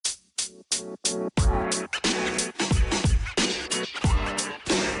What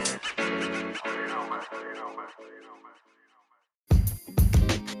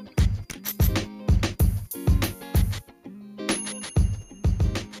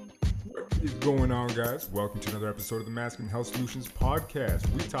is going on, guys? Welcome to another episode of the Masculine Health Solutions Podcast.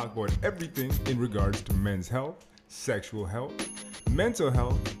 We talk about everything in regards to men's health, sexual health, mental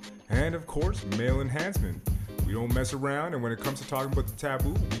health, and of course, male enhancement. We don't mess around, and when it comes to talking about the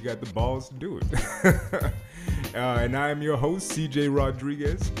taboo, we got the balls to do it. And I am your host, CJ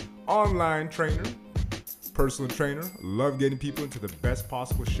Rodriguez, online trainer, personal trainer. Love getting people into the best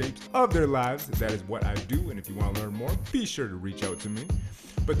possible shapes of their lives. That is what I do, and if you want to learn more, be sure to reach out to me.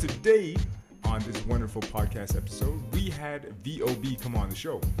 But today, on this wonderful podcast episode, we had VOB come on the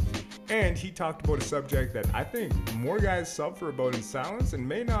show. And he talked about a subject that I think more guys suffer about in silence and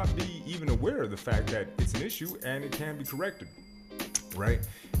may not be even aware of the fact that it's an issue and it can be corrected, right?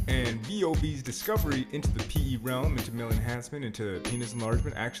 And VOB's discovery into the PE realm, into male enhancement, into penis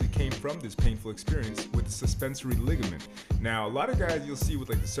enlargement actually came from this painful experience with the suspensory ligament. Now, a lot of guys you'll see with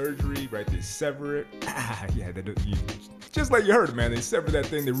like the surgery, right? They sever it. Just like you heard, man, they sever that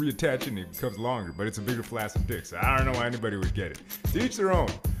thing, they reattach it, and it becomes longer, but it's a bigger flaccid dick, so I don't know why anybody would get it. To each their own.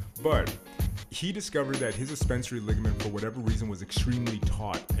 But he discovered that his suspensory ligament, for whatever reason, was extremely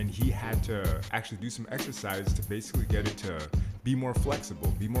taut, and he had to actually do some exercise to basically get it to be more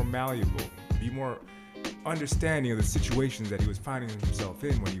flexible, be more malleable, be more understanding of the situations that he was finding himself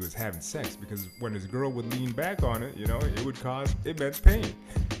in when he was having sex, because when his girl would lean back on it, it would cause immense pain.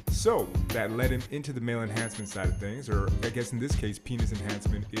 So that led him into the male enhancement side of things, or I guess in this case, penis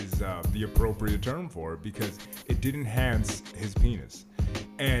enhancement is the appropriate term for it, because it did enhance his penis.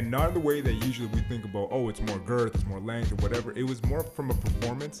 And not in the way that usually we think about, oh, it's more girth, it's more length, or whatever. It was more from a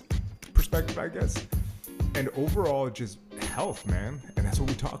performance perspective, I guess. And overall, just health, man. And that's what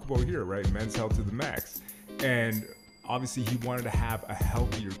we talk about here, right? Men's health to the max. And obviously, he wanted to have a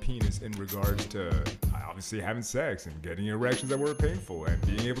healthier penis in regards to obviously having sex and getting erections that were painful and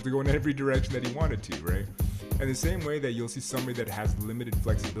being able to go in every direction that he wanted to, right? And the same way that you'll see somebody that has limited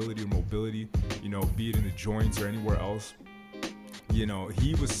flexibility or mobility, be it in the joints or anywhere else,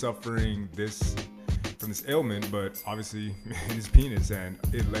 he was suffering from this ailment, but obviously in his penis, and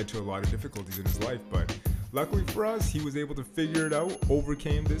it led to a lot of difficulties in his life. But luckily for us, he was able to figure it out,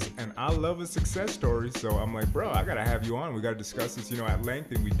 overcame this, and I love his success story. So I'm like, bro, I gotta have you on. We gotta discuss this, at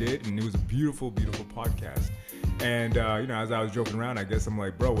length, and we did, and it was a beautiful, beautiful podcast. And as I was joking around, I guess I'm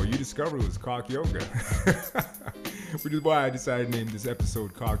like, bro, what you discovered was cock yoga, which is why I decided to name this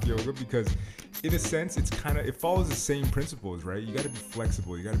episode Cock Yoga, because in a sense, it follows the same principles, right? You got to be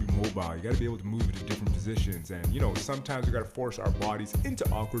flexible, you got to be mobile, you got to be able to move into different positions, and sometimes we got to force our bodies into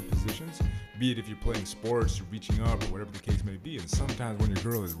awkward positions, be it if you're playing sports, you're reaching up, or whatever the case may be. And sometimes when your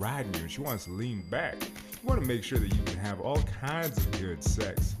girl is riding you and she wants to lean back, you want to make sure that you can have all kinds of good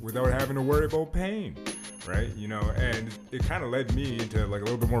sex without having to worry about pain, right? And it kind of led me into like a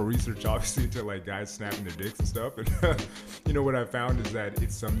little bit more research, obviously, into like guys snapping their dicks and stuff. And what I found is that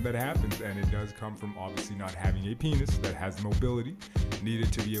it's something that happens, and it does come from obviously not having a penis that has mobility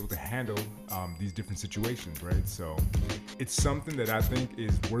needed to be able to handle these different situations, right? So it's something that I think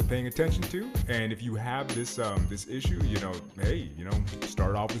is worth paying attention to. And if you have this issue,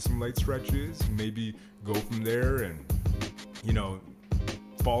 start off with some light stretches, maybe go from there, and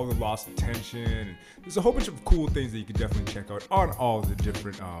follow the loss of tension. And there's a whole bunch of cool things that you can definitely check out on all the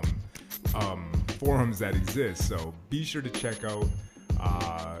different forums that exist. So be sure to check out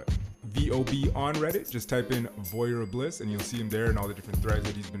VOB on Reddit. Just type in Voyeur of Bliss and you'll see him there and all the different threads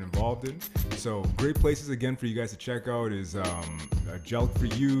that he's been involved in. So great places again for you guys to check out is Jelk for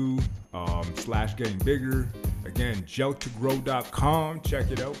You / Getting Bigger. Again, jelk2grow.com.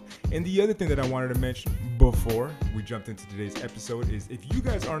 Check it out. And the other thing that I wanted to mention before we jumped into today's episode is if you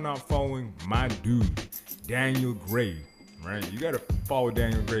guys are not following my dude, Daniel Gray, right? You got to follow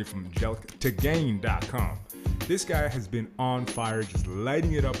Daniel Gray from jelk2gain.com. This guy has been on fire, just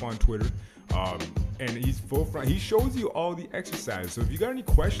lighting it up on Twitter. And he's full front. He shows you all the exercises. So if you got any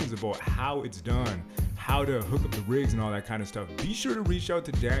questions about how it's done, how to hook up the rigs and all that kind of stuff, be sure to reach out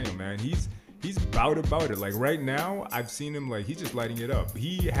to Daniel, man. He's about it. Like right now, I've seen him, like he's just lighting it up.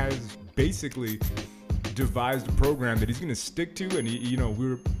 He has basically devised a program that he's going to stick to. And we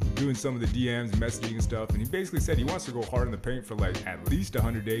were doing some of the DMs, messaging and stuff. And he basically said he wants to go hard in the paint for like at least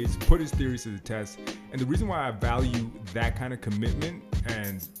 100 days, put his theories to the test. And the reason why I value that kind of commitment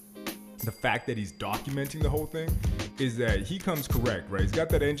and the fact that he's documenting the whole thing is that he comes correct, right? He's got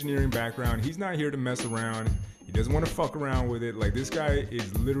that engineering background. He's not here to mess around. He doesn't want to fuck around with it. Like, this guy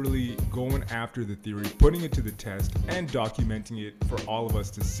is literally going after the theory, putting it to the test, and documenting it for all of us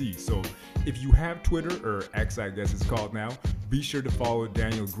to see. So if you have Twitter, or X I guess it's called now, be sure to follow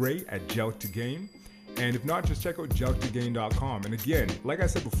Daniel Gray at Jelk to Gain. And if not, just check out jelktogain.com. And again, like I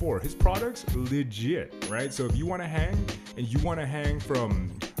said before, his product's legit, right? So if you want to hang, and you want to hang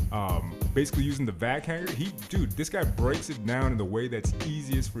from basically using the vac hanger, this guy breaks it down in the way that's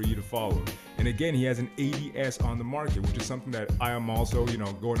easiest for you to follow. And again, he has an 80S on the market, which is something that I am also,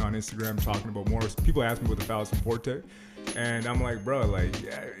 going on Instagram talking about more. People ask me what the Falcon Forte, and I'm like, bro, like,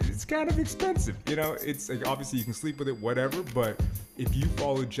 yeah, it's kind of expensive. It's like, obviously you can sleep with it, whatever, but if you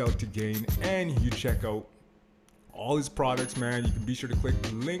follow Jelk to Gain and you check out all his products, man, you can be sure to click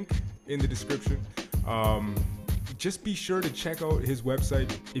the link in the description. Just be sure to check out his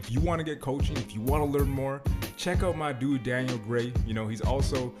website. If you want to get coaching, if you want to learn more, check out my dude, Daniel Gray.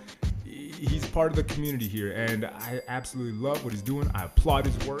 He's part of the community here, and I absolutely love what he's doing. I applaud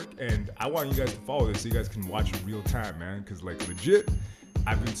his work, and I want you guys to follow this so you guys can watch in real time, man, because, like, legit,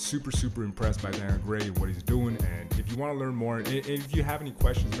 I've been super, super impressed by Daniel Gray and what he's doing. And if you want to learn more, and if you have any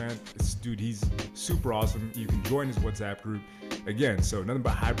questions, man, this dude, he's super awesome. You can join his WhatsApp group. Again, so nothing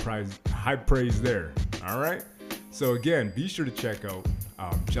but high praise there. All right? So again, be sure to check out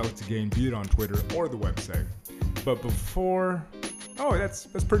Jelk to Gain, be it on Twitter or the website. But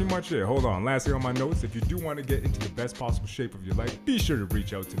that's pretty much it. Hold on. Lastly on my notes, if you do want to get into the best possible shape of your life, be sure to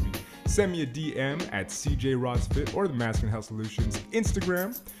reach out to me. Send me a DM at CJRodsFit or the Masculine Health Solutions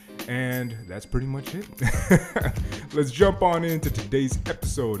Instagram. And that's pretty much it. Let's jump on into today's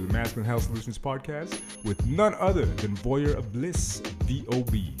episode of the Masculine Health Solutions podcast with none other than Voyeur of Bliss,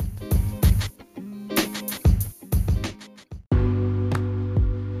 VOB.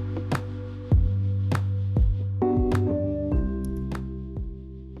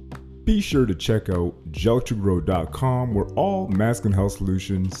 Be sure to check out jelktogrow.com, where all Masculine Health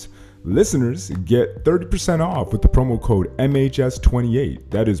Solutions listeners get 30% off with the promo code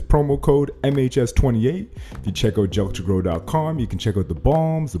MHS28. That is promo code MHS28. If you check out jelktogrow.com, you can check out the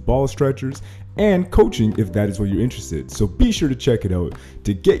balms, the ball stretchers, and coaching if that is what you're interested. So be sure to check it out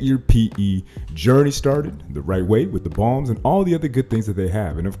to get your PE journey started the right way with the balms and all the other good things that they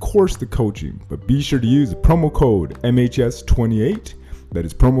have. And of course, the coaching. But be sure to use the promo code MHS28. That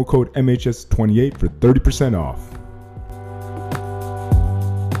is promo code MHS28 for 30% off.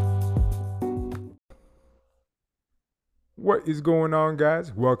 What is going on,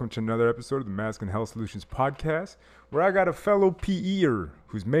 guys? Welcome to another episode of the Masculine Health Solutions podcast, where I got a fellow PEer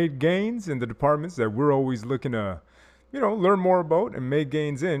who's made gains in the departments that we're always looking to, learn more about and make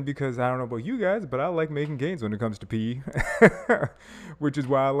gains in, because I don't know about you guys, but I like making gains when it comes to PE, which is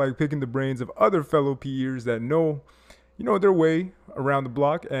why I like picking the brains of other fellow PEers that know their way around the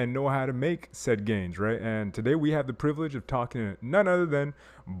block and know how to make said gains, right? And today we have the privilege of talking to none other than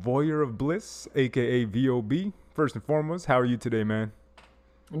Voyeur of Bliss, aka VOB. First and foremost, how are you today, man?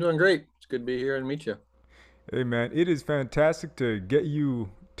 I'm doing great. It's good to be here and meet you. Hey, man, it is fantastic to get you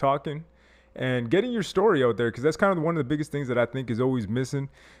talking and getting your story out there, because that's kind of one of the biggest things that I think is always missing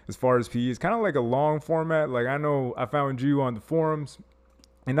as far as PE. It's kind of like a long format. Like, I know I found you on the forums,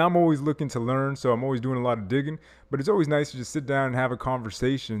 and I'm always looking to learn, so I'm always doing a lot of digging. But it's always nice to just sit down and have a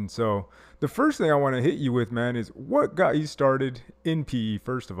conversation. So the first thing I want to hit you with, man, is what got you started in PE,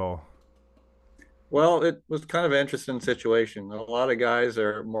 first of all? Well, it was kind of an interesting situation. A lot of guys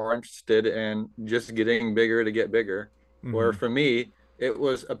are more interested in just getting bigger to get bigger, where Mm-hmm. for me, it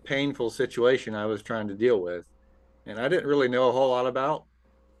was a painful situation I was trying to deal with. And I didn't really know a whole lot about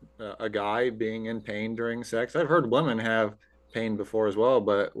a guy being in pain during sex. I've heard women have pain before as well,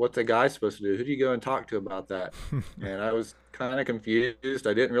 but what's a guy supposed to do? Who do you go and talk to about that? And I was kind of confused.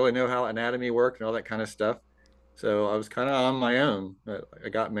 I didn't really know how anatomy worked and all that kind of stuff. So I was kind of on my own. I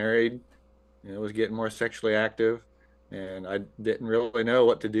got married, was getting more sexually active, and I didn't really know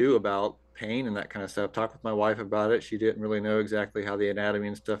what to do about pain and that kind of stuff. Talked with my wife about it. She didn't really know exactly how the anatomy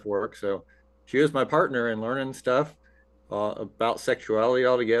and stuff works. So she was my partner in learning stuff about sexuality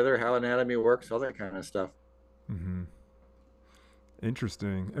altogether, how anatomy works, all that kind of stuff. Mm-hmm.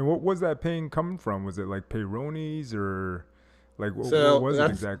 Interesting. And what was that pain coming from? Was it like Peyronie's, or like what So was it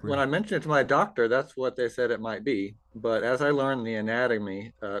that's exactly? when I mentioned it to my doctor, that's what they said it might be. But as I learned the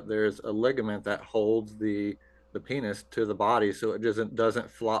anatomy, there's a ligament that holds the penis to the body so it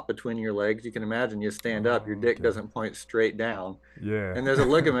doesn't flop between your legs. You can imagine you stand up, your Oh, dick okay. doesn't point straight down. Yeah. And there's a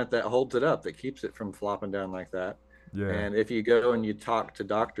ligament that holds it up that keeps it from flopping down like that. Yeah. And if you go and you talk to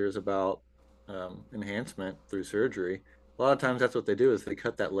doctors about enhancement through surgery, a lot of times that's what they do is they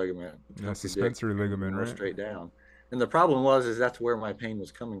cut that ligament and Yeah, help your dick suspensory ligament, more right? straight down. And the problem was, is that's where my pain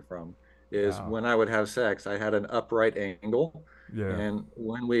was coming from. Is Oh, when I would have sex, I had an upright angle. yeah. And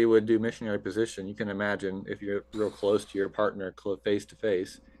when we would do missionary position, you can imagine if you're real close to your partner, face to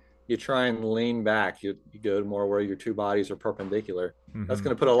face, you try and lean back. You go to more where your two bodies are perpendicular. That's Mm-hmm.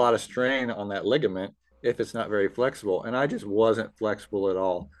 going to put a lot of strain on that ligament if it's not very flexible. And I just wasn't flexible at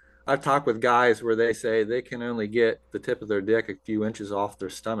all. I've talked with guys where they say they can only get the tip of their dick a few inches off their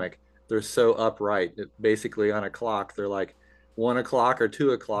stomach. They're so upright. Basically, on a clock, they're like 1 o'clock or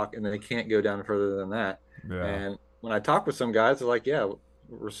 2 o'clock, and they can't go down further than that. Yeah. And when I talk with some guys, they're like, "Yeah,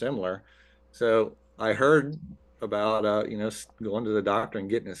 we're similar." So I heard about going to the doctor and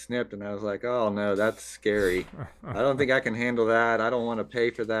getting it snipped, and I was like, "Oh no, that's scary. I don't think I can handle that. I don't want to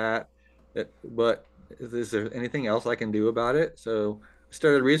pay for that." But is there anything else I can do about it? So I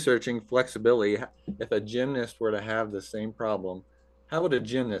started researching flexibility. If a gymnast were to have the same problem, how would a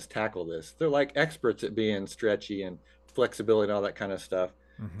gymnast tackle this? They're like experts at being stretchy and flexibility and all that kind of stuff.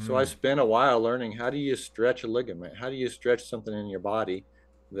 So I Mm-hmm. spent a while learning, how do you stretch a ligament? How do you stretch something in your body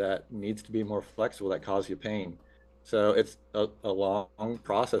that needs to be more flexible, that causes you pain? So it's a long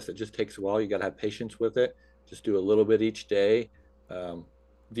process. It just takes a while. You got to have patience with it. Just do a little bit each day. Um,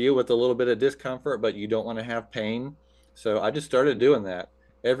 Deal with a little bit of discomfort, but you don't want to have pain. So I just started doing that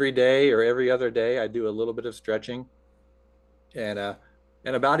every day or every other day. I do a little bit of stretching, and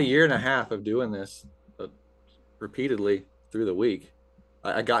about a year and a half of doing this uh, repeatedly through the week,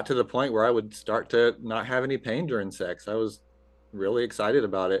 I got to the point where I would start to not have any pain during sex. I was really excited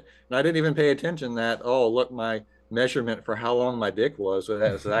about it. And I didn't even pay attention that, oh, look, my measurement for how long my dick was, so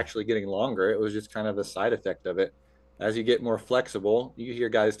that was actually getting longer. It was just kind of the side effect of it. As you get more flexible, you hear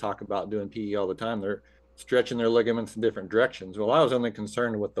guys talk about doing PE all the time. They're stretching their ligaments in different directions. Well, I was only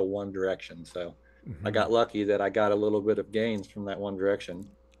concerned with the one direction. So I Mm-hmm. got lucky that I got a little bit of gains from that one direction.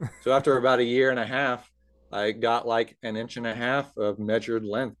 So after about a year and a half, I got like an inch and a half of measured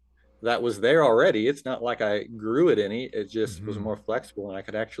length that was there already. It's not like I grew it any, it just was Mm-hmm. more flexible and I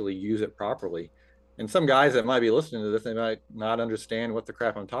could actually use it properly. And some guys that might be listening to this, they might not understand what the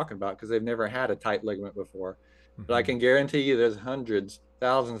crap I'm talking about because they've never had a tight ligament before. But I Mm-hmm. can guarantee you there's hundreds,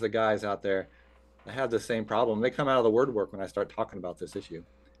 thousands of guys out there that have the same problem. They come out of the word work when I start talking about this issue.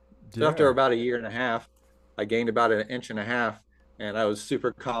 So after Yeah. about a year and a half, I gained about an inch and a half, and I was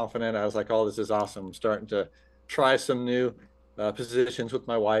super confident. I was like, "Oh, this is awesome!" I'm starting to try some new positions with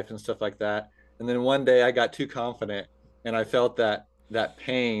my wife and stuff like that. And then one day I got too confident, and I felt that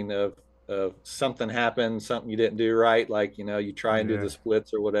pain of something happened, something you didn't do right. Like you try and do Yeah. the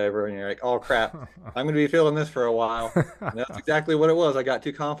splits or whatever, and you're like, "Oh crap, I'm going to be feeling this for a while." And that's exactly what it was. I got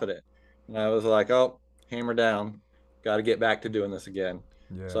too confident, and I was like, "Oh, hammer down, got to get back to doing this again."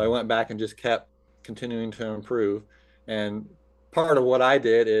 So I Yeah. went back and just kept continuing to improve. And part of what I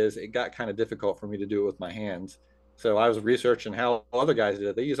did is it got kind of difficult for me to do it with my hands. So I was researching how other guys did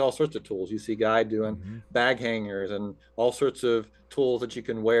it. They use all sorts of tools. You see guy doing Mm-hmm. bag hangers and all sorts of tools that you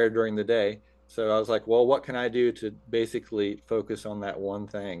can wear during the day. So I was like, well, what can I do to basically focus on that one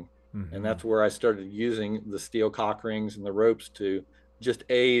thing? And Mm-hmm. that's where I started using the steel cock rings and the ropes to just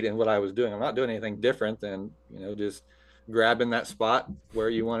aid in what I was doing. I'm not doing anything different than, just grabbing that spot where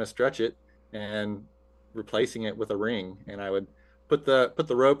you want to stretch it and replacing it with a ring. And I would put the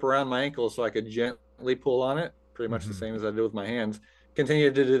rope around my ankles so I could gently pull on it, pretty much the Mm-hmm. same as I did with my hands.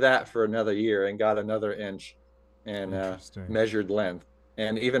 Continued to do that for another year and got another inch and Interesting. measured length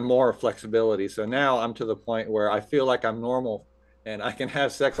and even more flexibility. So now I'm to the point where I feel like I'm normal and I can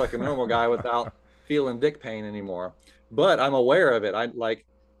have sex like a normal guy without feeling dick pain anymore. But I'm aware of it.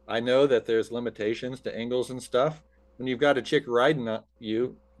 I know that there's limitations to angles and stuff. When you've got a chick riding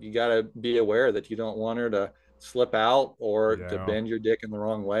you got to be aware that you don't want her to slip out or to Yeah. bend your dick in the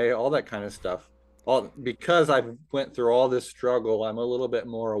wrong way, all that kind of stuff. All because I've went through all this struggle, I'm a little bit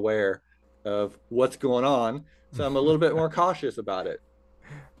more aware of what's going on, so I'm a little bit more cautious about it.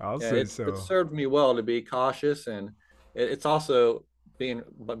 I'll Yeah, say it so. served me well to be cautious, and it's also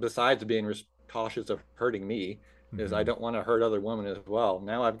but besides being cautious of hurting me, is I Mm-hmm. don't want to hurt other women as well.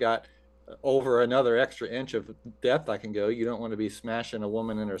 Now I've got over another extra inch of depth I can go. You don't want to be smashing a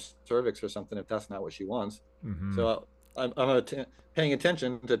woman in her cervix or something if that's not what she wants. Mm-hmm. So I'm paying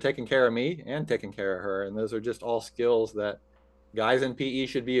attention to taking care of me and taking care of her, and those are just all skills that guys in PE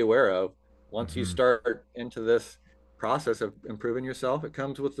should be aware of. Once you Mm-hmm. start into this process of improving yourself, it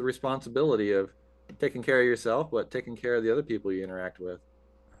comes with the responsibility of taking care of yourself, but taking care of the other people you interact with.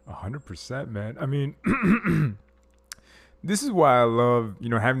 100%, man. I mean, this is why I love,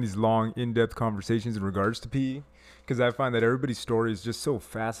 having these long, in-depth conversations in regards to PE, because I find that everybody's story is just so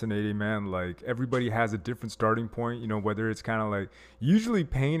fascinating, man. Like everybody has a different starting point, whether it's kind of like usually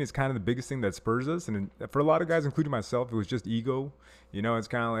pain is kind of the biggest thing that spurs us. And for a lot of guys, including myself, it was just ego. It's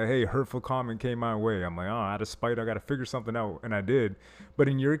kind of like, hey, hurtful comment came my way. I'm like, oh, out of spite, I got to figure something out. And I did. But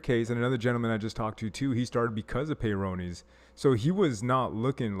in your case, and another gentleman I just talked to too, he started because of peyronie's. So he was not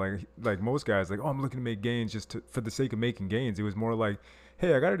looking like most guys, like, oh, I'm looking to make gains for the sake of making gains. It was more like,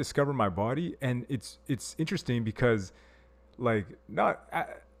 hey, I got to discover my body. And it's interesting because like not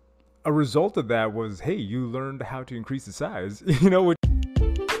a result of that was, hey, you learned how to increase the size, which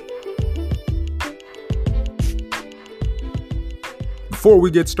before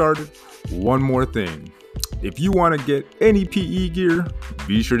we get started, one more thing. If you want to get any PE gear,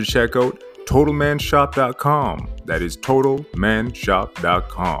 be sure to check out TotalManShop.com. That is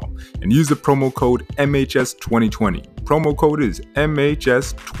TotalManShop.com. And use the promo code MHS2020. Promo code is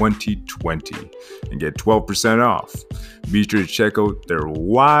MHS2020 and get 12% off. Be sure to check out their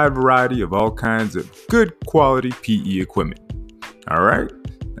wide variety of all kinds of good quality PE equipment. All right?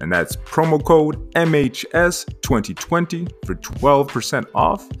 And that's promo code MHS2020 for 12%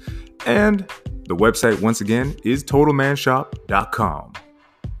 off. And the website, once again, is TotalManShop.com.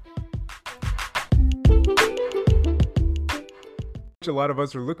 Which a lot of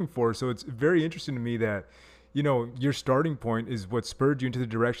us are looking for. So it's very interesting to me that, your starting point is what spurred you into the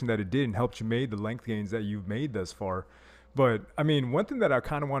direction that it did and helped you make the length gains that you've made thus far. But I mean, one thing that I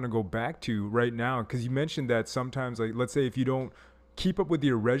kind of want to go back to right now, because you mentioned that sometimes, like, let's say if you don't keep up with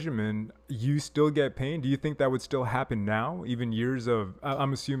your regimen, you still get pain. Do you think that would still happen now, even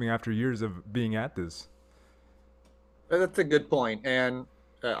I'm assuming after years of being at this? That's a good point. And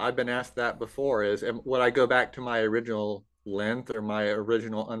I've been asked that before would I go back to my original length or my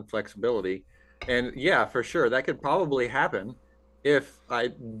original unflexibility? And yeah, for sure, that could probably happen if I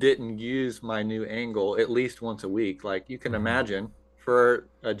didn't use my new angle at least once a week. Like you can imagine for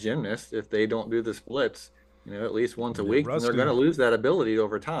a gymnast, if they don't do the splits, at least once a week, then they're going to lose that ability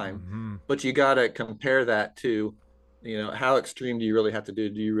over time. But you got to compare that to, how extreme do you really have to do?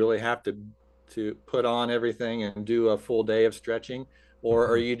 Do you really have to put on everything and do a full day of stretching? Or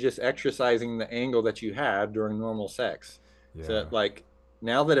are you just exercising the angle that you had during normal sex? Yeah. So like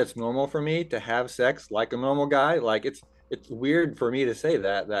now that it's normal for me to have sex like a normal guy, like it's weird for me to say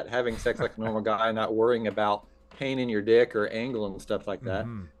that having sex like a normal guy, not worrying about pain in your dick or angle and stuff like that.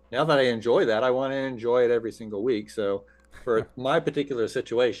 Now that I enjoy that, I want to enjoy it every single week. So for my particular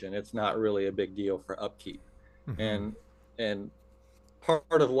situation, it's not really a big deal for upkeep. And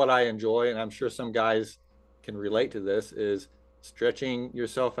part of what I enjoy, and I'm sure some guys can relate to this, is stretching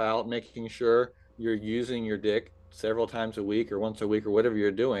yourself out, making sure you're using your dick several times a week or once a week or whatever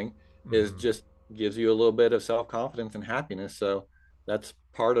you're doing is just gives you a little bit of self-confidence and happiness. So that's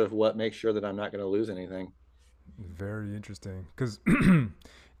part of what makes sure that I'm not going to lose anything. Very interesting, because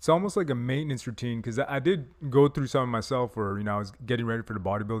it's almost like a maintenance routine, because I did go through some myself where, I was getting ready for the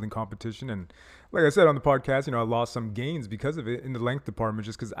bodybuilding competition. And like I said on the podcast, I lost some gains because of it in the length department,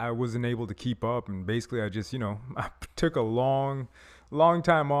 just because I wasn't able to keep up. And basically I just, I took a long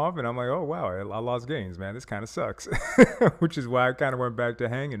time off, and I'm like, oh, wow, I lost gains, man. This kind of sucks, which is why I kind of went back to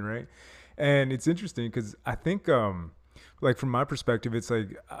hanging, right? And it's interesting because I think, like from my perspective, it's like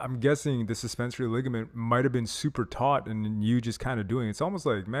I'm guessing the suspensory ligament might have been super taut, and you just kind of doing it. It's almost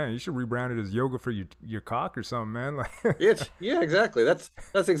like, man, you should rebrand it as yoga for your cock or something, man. Like, yeah, exactly. That's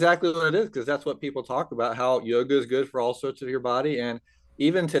exactly what it is, because that's what people talk about, how yoga is good for all sorts of your body. And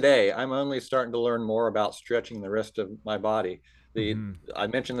even today, I'm only starting to learn more about stretching the rest of my body. I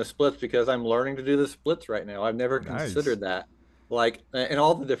mentioned the splits because I'm learning to do the splits right now. I've never considered that. Like, and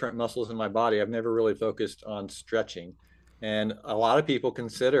all the different muscles in my body, I've never really focused on stretching. And a lot of people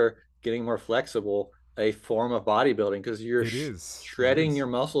consider getting more flexible a form of bodybuilding, because you're shredding your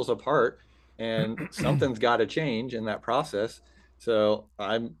muscles apart, and something's got to change in that process. So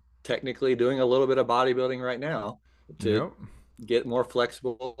I'm technically doing a little bit of bodybuilding right now to get more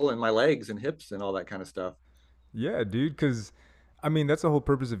flexible in my legs and hips and all that kind of stuff. Yeah, dude, because I mean, that's the whole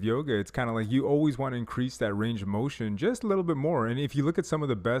purpose of yoga. It's kind of like you always want to increase that range of motion just a little bit more. And if you look at some of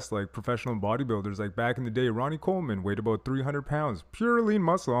the best, like professional bodybuilders, like back in the day, Ronnie Coleman weighed about 300 pounds, pure lean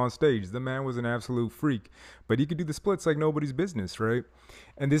muscle on stage. The man was an absolute freak, but he could do the splits like nobody's business, right?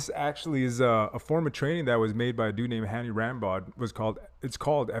 And this actually is a form of training that was made by a dude named Hani Rambod. It's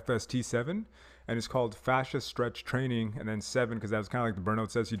called FST7, and it's called fascia stretch training, and then 7, because that was kind of like the burnout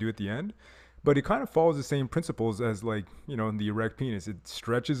sets you do at the end. but it kind of follows the same principles as like the erect penis. It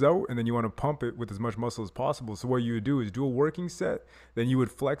stretches out, and then you want to pump it with as much muscle as possible. So what you would do is do a working set, then you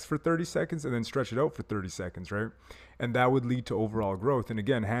would flex for 30 seconds, and then stretch it out for 30 seconds, right? And that would lead to overall growth. And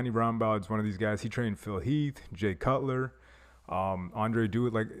again, Hanny Brownbaugh is one of these guys. He trained Phil Heath, Jay Cutler, Andre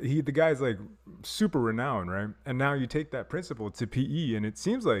Dewitt. Like the guy's like super renowned, right? And now you take that principle to PE, and it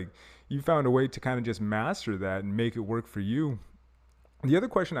seems like you found a way to kind of just master that and make it work for you. The other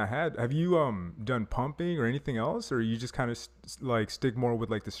question I had: have you done pumping or anything else, or you just kind of like stick more with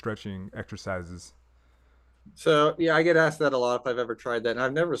like the stretching exercises? So yeah, I get asked that a lot if I've ever tried that. And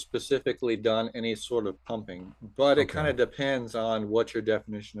I've never specifically done any sort of pumping, but it kind Okay. of depends on what your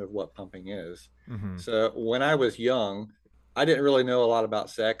definition of what pumping is. Mm-hmm. So when I was young, I didn't really know a lot about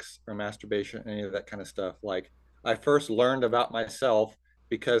sex or masturbation, any of that kind of stuff. Like I first learned about myself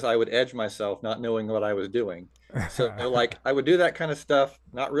because I would edge myself not knowing what I was doing. So like I would do that kind of stuff,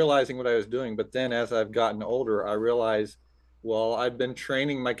 not realizing what I was doing. But then as I've gotten older, I realized well, I've been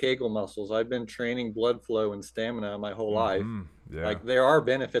training my Kegel muscles. I've been training blood flow and stamina my whole life. Mm-hmm. Yeah. Like there are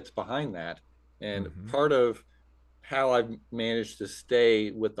benefits behind that. And Mm-hmm. part of how I've managed to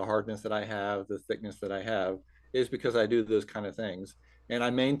stay with the hardness that I have, the thickness that I have, is because I do those kind of things. And I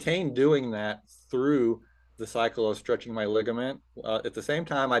maintain doing that through the cycle of stretching my ligament. At the same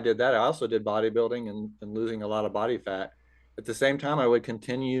time I did that, I also did bodybuilding and losing a lot of body fat. At the same time, I would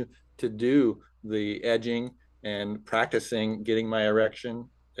continue to do the edging and practicing getting my erection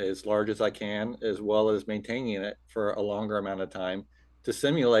as large as I can, as well as maintaining it for a longer amount of time to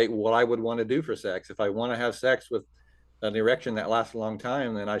simulate what I would want to do for sex. If I want to have sex with an erection that lasts a long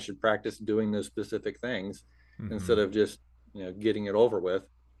time, then I should practice doing those specific things Mm-hmm. instead of just getting it over with.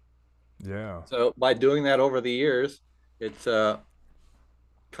 Yeah. So by doing that over the years, it's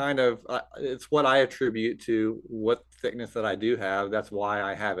kind of it's what I attribute to what thickness that I do have. That's why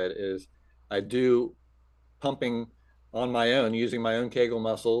I have it. Is I do pumping on my own, using my own Kegel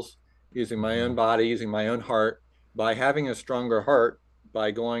muscles, using my Mm-hmm. own body, using my own heart. By having a stronger heart,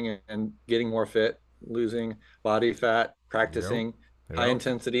 by going and getting more fit, losing body fat, Yep. practicing high Yep.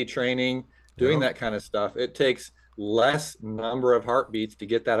 intensity training, doing Yep. that kind of stuff, it takes less number of heartbeats to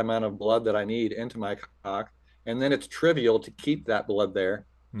get that amount of blood that I need into my cock. And then it's trivial to keep that blood there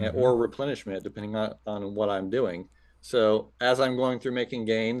Mm-hmm. or replenishment, depending on what I'm doing. So as I'm going through making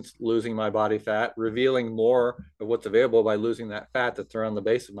gains, losing my body fat, revealing more of what's available by losing that fat that's around the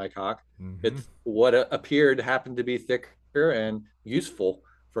base of my cock, Mm-hmm. it's what appeared happened to be thicker and useful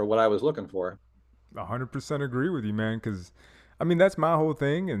for what I was looking for. 100% agree with you, man. Because, I mean, that's my whole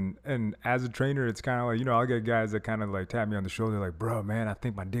thing. And as a trainer, it's kind of like I'll get guys that kind of like tap me on the shoulder, like, bro, man, I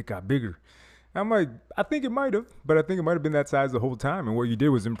think my dick got bigger. I'm like, I think it might have, but I think it might have been that size the whole time. And what you did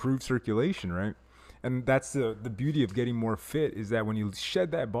was improve circulation, right? And that's the beauty of getting more fit is that when you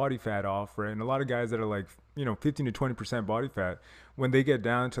shed that body fat off, right? And a lot of guys that are like, 15 to 20% body fat, when they get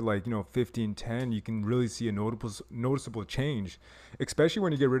down to like, 15, 10, you can really see a noticeable change, especially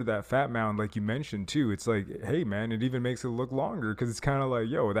when you get rid of that fat mound, like you mentioned too. It's like, hey, man, it even makes it look longer because it's kind of like,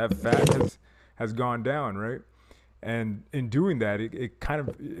 yo, that fat has gone down, right? And in doing that, it kind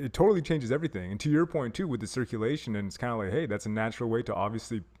of it totally changes everything. And to your point too, with the circulation, and it's kind of like, hey, that's a natural way to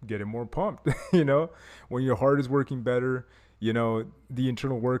obviously get it more pumped. When your heart is working better, the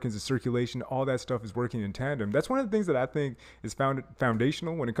internal workings, the circulation, all that stuff is working in tandem. That's one of the things that I think is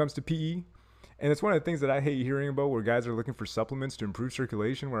foundational when it comes to PE. And it's one of the things that I hate hearing about where guys are looking for supplements to improve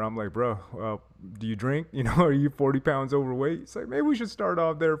circulation. Where I'm like, bro, do you drink? Are you 40 pounds overweight? It's like maybe we should start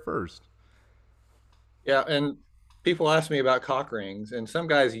off there first. Yeah, and people ask me about cock rings, and some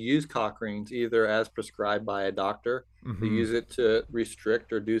guys use cock rings either as prescribed by a doctor. They Mm-hmm. use it to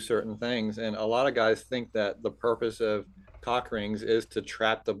restrict or do certain things, and a lot of guys think that the purpose of cock rings is to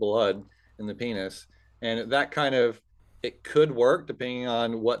trap the blood in the penis, and that kind of it could work depending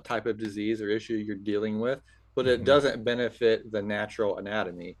on what type of disease or issue you're dealing with, but it Mm-hmm. doesn't benefit the natural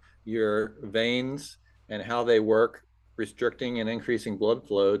anatomy. Your veins and how they work restricting and increasing blood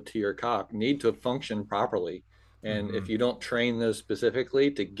flow to your cock need to function properly. And Mm-hmm. if you don't train those specifically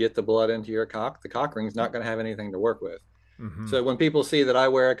to get the blood into your cock, the cock ring's not going to have anything to work with. Mm-hmm. So when people see that I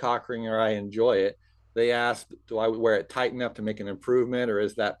wear a cock ring or I enjoy it, they ask, do I wear it tight enough to make an improvement or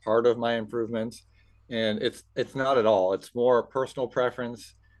is that part of my improvements? And it's not at all. It's more personal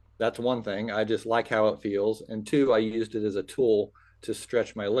preference. That's one thing. I just like how it feels. And two, I used it as a tool to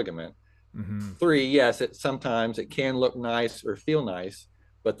stretch my ligament. Mm-hmm. Three, yes, it sometimes it can look nice or feel nice,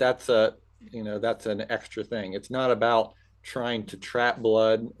 but that's an extra thing. It's not about trying to trap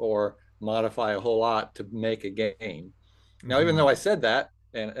blood or modify a whole lot to make a gain. Now, even Mm-hmm. though I said that,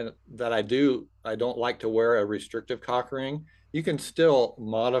 and that I don't like to wear a restrictive cock ring, you can still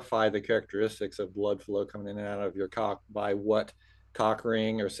modify the characteristics of blood flow coming in and out of your cock by what cock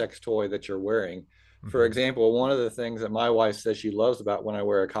ring or sex toy that you're wearing. For Mm-hmm. example, one of the things that my wife says she loves about when I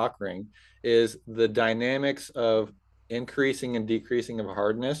wear a cock ring is the dynamics of increasing and decreasing of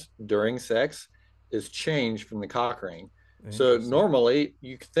hardness during sex is changed from the cock ring. So Interesting. normally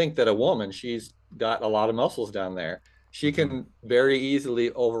you think that a woman, she's got a lot of muscles down there. She Mm-hmm. can very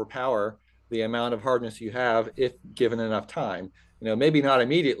easily overpower the amount of hardness you have if given enough time. Maybe not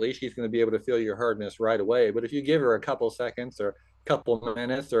immediately. She's going to be able to feel your hardness right away. But if you give her a couple seconds or a couple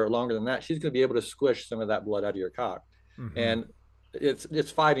minutes or longer than that, she's going to be able to squish some of that blood out of your cock. Mm-hmm. And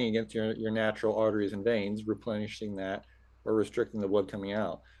it's fighting against your natural arteries and veins, replenishing that or restricting the blood coming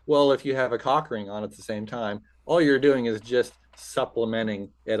out. Well, if you have a cock ring on at the same time, all you're doing is just supplementing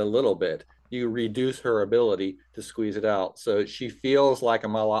it a little bit. You reduce her ability to squeeze it out. So she feels like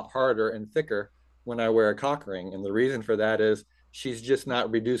I'm a lot harder and thicker when I wear a cock ring. And the reason for that is she's just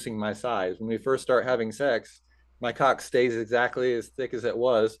not reducing my size. When we first start having sex, my cock stays exactly as thick as it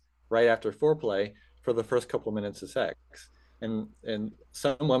was right after foreplay for the first couple of minutes of sex. And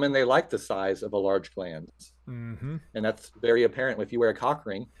some women, they like the size of a large gland, Mm-hmm. and that's very apparent. If you wear a cock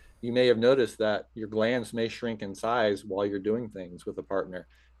ring, you may have noticed that your glands may shrink in size while you're doing things with a partner.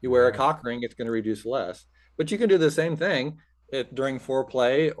 You wear a Yeah. cock ring, it's going to reduce less. But you can do the same thing during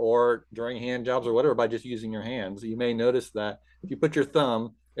foreplay or during hand jobs or whatever by just using your hands. You may notice that if you put your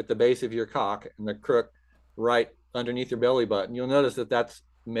thumb at the base of your cock and the crook right underneath your belly button, you'll notice that that's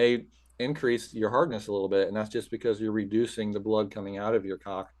may increase your hardness a little bit. And that's just because you're reducing the blood coming out of your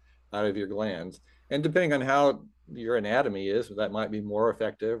cock, out of your glands. And depending on how your anatomy is, that might be more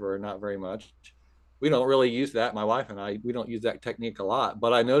effective or not very much. We don't really use that. My wife and I, we don't use that technique a lot.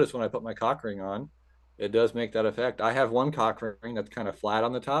 But I notice when I put my cock ring on, it does make that effect. I have one cock ring that's kind of flat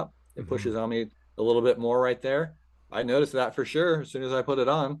on the top. It Mm-hmm. pushes on me a little bit more right there. I noticed that for sure as soon as I put it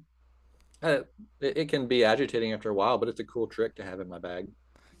on. Uh, it can be agitating after a while, but it's a cool trick to have in my bag.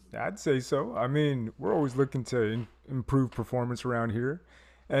 I'd say so. I mean, we're always looking to improve performance around here.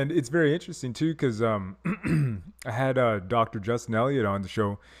 And it's very interesting too, because I had Dr. Justin Elliott on the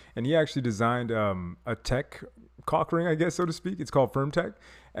show, and he actually designed a tech cock ring, I guess, so to speak. It's called Firm Tech,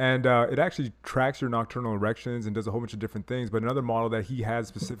 and it actually tracks your nocturnal erections and does a whole bunch of different things. But another model that he has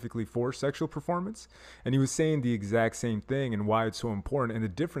specifically for sexual performance, and he was saying the exact same thing and why it's so important and the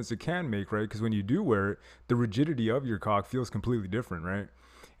difference it can make, right? Because when you do wear it, the rigidity of your cock feels completely different, right?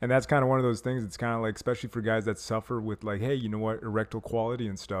 And that's kind of one of those things. It's kind of like, especially for guys that suffer with like, hey, you know what, erectile quality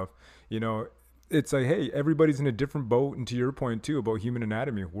and stuff, you know, it's like, hey, everybody's in a different boat. And to your point too about human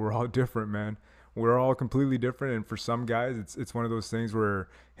anatomy, we're all different, man. We're all completely different. And for some guys, it's one of those things where,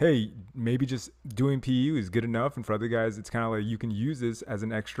 hey, maybe just doing PU is good enough. And for other guys, it's kind of like you can use this as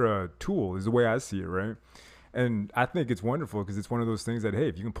an extra tool is the way I see it, right? And I think it's wonderful because it's one of those things that, hey,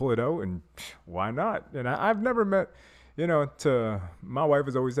 if you can pull it out, and why not? And I've never met, to my wife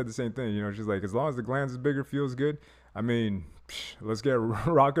has always said the same thing. She's like, as long as the glands is bigger, feels good. I mean, let's get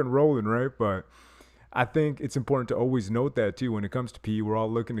rock and rolling, right? But I think it's important to always note that too. When it comes to pee, we're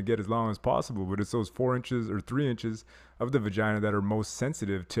all looking to get as long as possible, but it's those 4 inches or 3 inches of the vagina that are most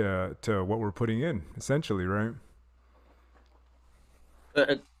sensitive to what we're putting in, essentially, right?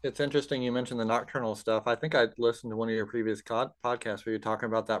 It's interesting you mentioned the nocturnal stuff. I think I listened to one of your previous podcasts where you're talking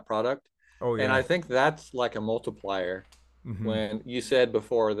about that product. Oh And yeah. I think that's like a multiplier. Mm-hmm. When you said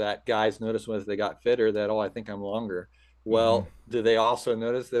before that guys notice as they got fitter that, oh, I think I'm longer. Mm-hmm. Well, do they also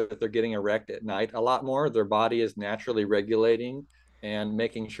notice that they're getting erect at night a lot more? Their body is naturally regulating and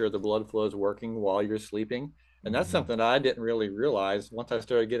making sure the blood flow is working while you're sleeping. And that's Mm-hmm. something I didn't really realize once I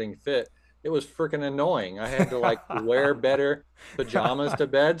started getting fit. It was freaking annoying. I had to like wear better pajamas to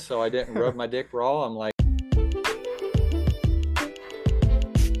bed so I didn't rub my dick raw. I'm like,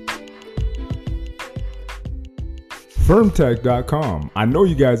 Firmtech.com. I know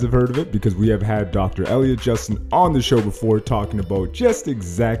you guys have heard of it because we have had Dr. Elliot Justin on the show before talking about just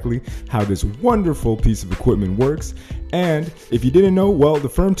exactly how this wonderful piece of equipment works. And if you didn't know, well, the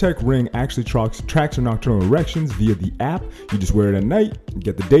Firmtech ring actually tracks your nocturnal erections via the app. You just wear it at night,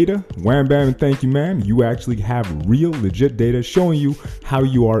 get the data, wham bam and thank you ma'am. You actually have real legit data showing you how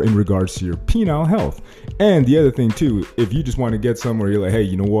you are in regards to your penile health. And the other thing too, if you just want to get somewhere, you're like, hey,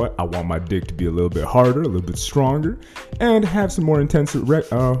 you know what? I want my dick to be a little bit harder, a little bit stronger, and have some more intense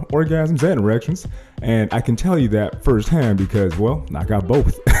orgasms and erections. And I can tell you that firsthand because, well, I got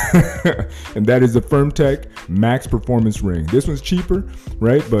both. And that is the FirmTech Max Performance Ring. This one's cheaper,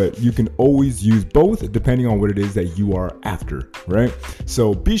 right? But you can always use both depending on what it is that you are after, right?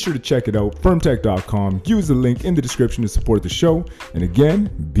 So be sure to check it out, firmtech.com. Use the link in the description to support the show. And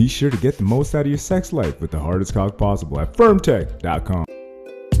again, be sure to get the most out of your sex life with the hardest cock possible at firmtech.com.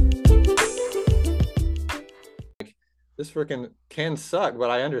 This freaking can suck,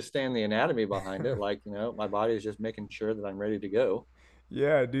 but I understand the anatomy behind it. Like, my body is just making sure that I'm ready to go.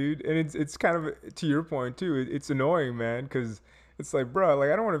 Yeah, dude, and it's kind of to your point too. It's annoying, man, because it's like, bro,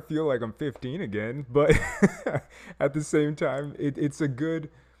 like I don't want to feel like I'm 15 again, but at the same time, it's a good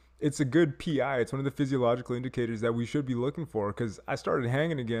PI. It's one of the physiological indicators that we should be looking for. Because I started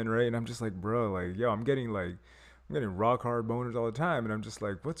hanging again, right, and I'm just like, bro, like, yo, I'm getting rock hard boners all the time, and I'm just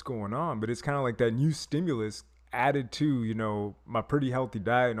like, what's going on? But it's kind of like that new stimulus added to my pretty healthy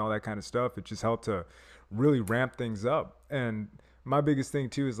diet and all that kind of stuff. It just helped to really ramp things up. And my biggest thing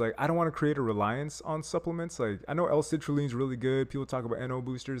too is like I don't want to create a reliance on supplements. Like I know L-citrulline is really good. People talk about NO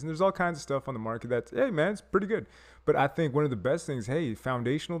boosters, and there's all kinds of stuff on the market that's, hey man, it's pretty good. But I think one of the best things, hey,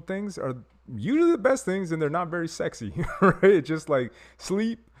 foundational things are usually the best things, and they're not very sexy, right? It's just like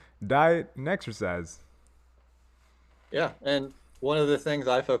sleep, diet, and exercise. Yeah. And one of the things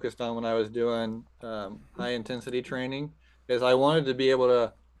I focused on when I was doing high intensity training is I wanted to be able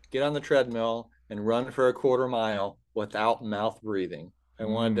to get on the treadmill and run for a quarter mile without mouth breathing. I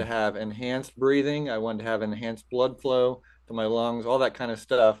wanted to Mm, have enhanced breathing. I wanted to have enhanced blood flow to my lungs, all that kind of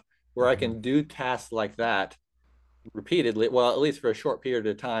stuff, where I mm-hmm, can do tasks like that repeatedly, well, at least for a short period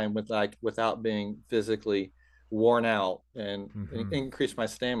of time, without being physically worn out, and mm-hmm, increase my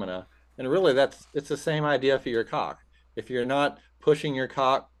stamina. And really, it's the same idea for your cock. If you're not pushing your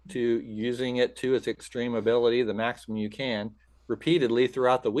cock to using it to its extreme ability, the maximum you can, repeatedly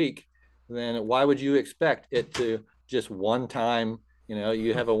throughout the week, then why would you expect it to just one time?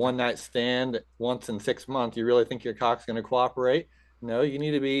 You have a one night stand once in 6 months. You really think your cock's going to cooperate? No, you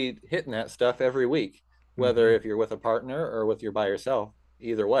need to be hitting that stuff every week, whether mm-hmm, if you're with a partner or with you by yourself.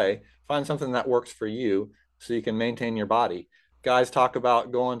 Either way, find something that works for you so you can maintain your body. Guys talk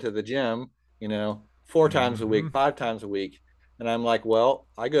about going to the gym, 4 times a mm-hmm, week, 5 times a week. And I'm like, well,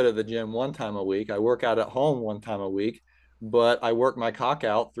 I go to the gym 1 time a week. I work out at home 1 time a week, but I work my cock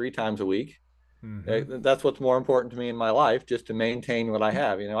out 3 times a week. mm-hmm. That's what's more important to me in my life, just to maintain what I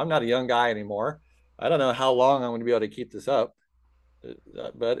have. I'm not a young guy anymore. I don't know how long I'm going to be able to keep this up,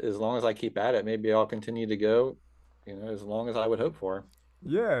 but as long as I keep at it, maybe I'll continue to go, as long as I would hope for.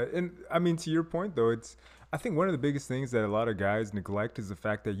 Yeah, and I mean to your point though, I think one of the biggest things that a lot of guys neglect is the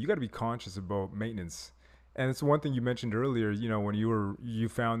fact that you got to be conscious about maintenance. And it's one thing you mentioned earlier, when you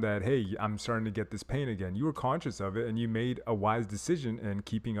found that, hey, I'm starting to get this pain again. You were conscious of it and you made a wise decision in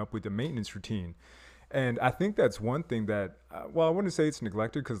keeping up with the maintenance routine. And I think that's one thing that, well, I wouldn't say it's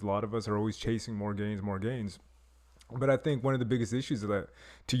neglected because a lot of us are always chasing more gains, more gains. But I think one of the biggest issues of that,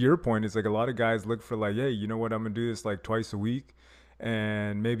 to your point, is like a lot of guys look for like, hey, you know what, I'm gonna do this like twice a week,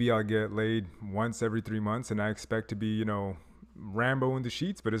 and maybe I'll get laid once every 3 months, and I expect to be, Rambo in the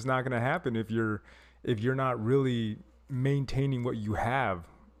sheets. But it's not gonna happen if you're not really maintaining what you have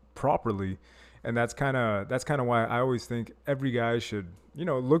properly. And that's kind of why I always think every guy should,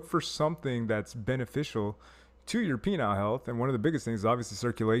 look for something that's beneficial to your penile health. And one of the biggest things is obviously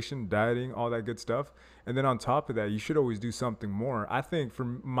circulation, dieting, all that good stuff. And then on top of that, you should always do something more. I think for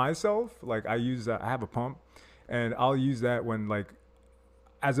myself, like I have a pump, and I'll use that when like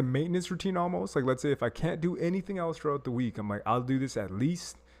as a maintenance routine almost. Like let's say if I can't do anything else throughout the week, I'm like I'll do this at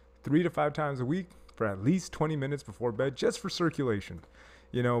least 3 to 5 times a week for at least 20 minutes before bed, just for circulation.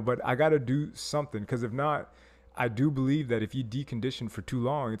 But I got to do something, because if not, I do believe that if you decondition for too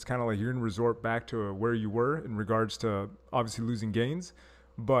long, it's kind of like you're going to resort back to where you were in regards to obviously losing gains.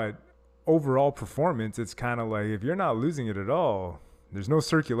 But overall performance, it's kind of like if you're not losing it at all, there's no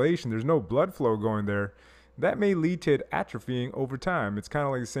circulation, there's no blood flow going there. That may lead to it atrophying over time. It's kind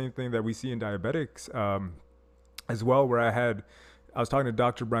of like the same thing that we see in diabetics as well, where I was talking to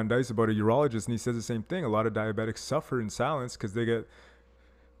Dr. Brandeis about a urologist, and he says the same thing. A lot of diabetics suffer in silence because they get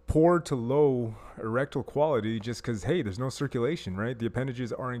poor to low erectile quality just because, hey, there's no circulation, right? The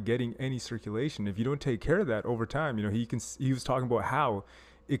appendages aren't getting any circulation. If you don't take care of that over time, he was talking about how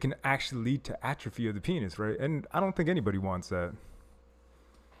it can actually lead to atrophy of the penis, right? And I don't think anybody wants that.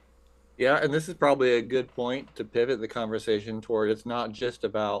 Yeah, and this is probably a good point to pivot the conversation toward, it's not just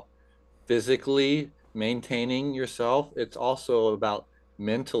about physically maintaining yourself, it's also about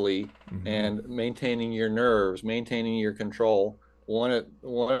mentally Mm-hmm. and maintaining your nerves, maintaining your control. One of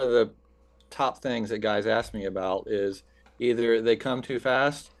the top things that guys ask me about is either they come too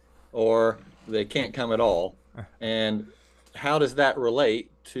fast or they can't come at all. And how does that relate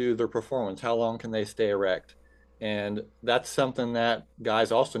to their performance. How long can they stay erect? And that's something that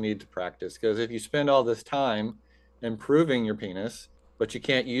guys also need to practice, because if you spend all this time improving your penis, but you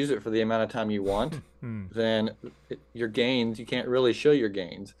can't use it for the amount of time you want, then your gains, you can't really show your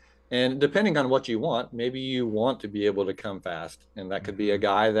gains. And depending on what you want, maybe you want to be able to come fast. And that could be a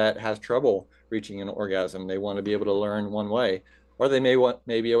guy that has trouble reaching an orgasm. They want to be able to learn one way, or they may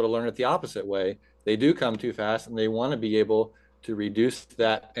be able to learn it the opposite way. They do come too fast and they want to be able to reduce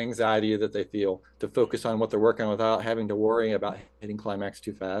that anxiety that they feel, to focus on what they're working on without having to worry about hitting climax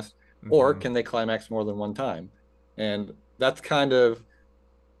too fast. Or can they climax more than one time? And that's kind of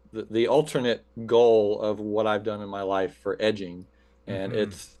the alternate goal of what I've done in my life for edging. And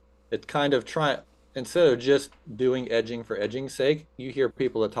it's kind of try, instead of just doing edging for edging's sake, you hear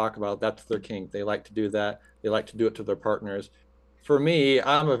people that talk about that's their kink. They like to do that. They like to do it to their partners. For me,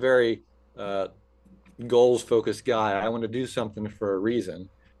 I'm a very goals focused guy. I want to do something for a reason.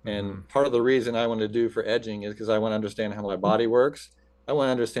 And part of the reason I want to do for edging is because I want to understand how my body works. I want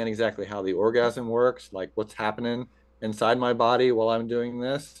to understand exactly how the orgasm works, like what's happening inside my body while I'm doing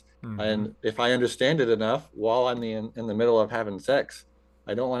this. And if I understand it enough while I'm in the middle of having sex,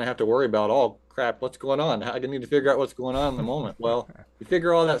 I don't want to have to worry about, oh crap, what's going on? I need to figure out what's going on in the moment. Well, you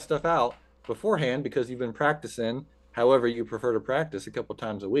figure all that stuff out beforehand because you've been practicing however you prefer to practice a couple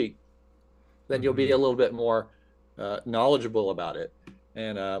times a week, then you'll be a little bit more knowledgeable about it.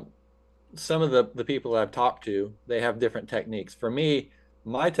 And some of the people that I've talked to, they have different techniques. For me,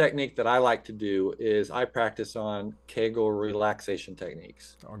 my technique that I like to do is I practice on Kegel relaxation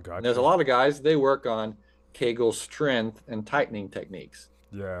techniques. Oh, gotcha. And there's a lot of guys, they work on Kegel strength and tightening techniques.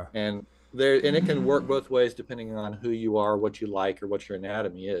 Yeah. And it can work both ways depending on who you are, what you like, or what your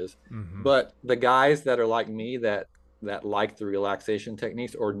anatomy is. But the guys that are like me that like the relaxation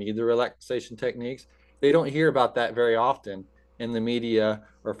techniques or need the relaxation techniques, they don't hear about that very often in the media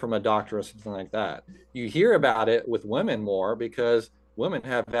or from a doctor or something like that. You hear about it with women more because women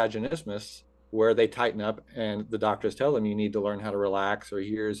have vaginismus where they tighten up and the doctors tell them you need to learn how to relax, or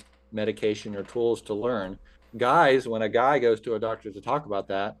here's medication or tools to learn. Guys, when a guy goes to a doctor to talk about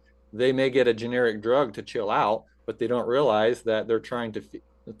that, they may get a generic drug to chill out, but they don't realize that they're trying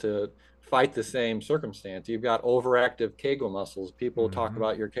to fight the same circumstance. You've got overactive Kegel muscles. People talk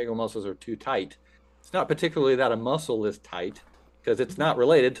about your Kegel muscles are too tight. It's not particularly that a muscle is tight, because it's not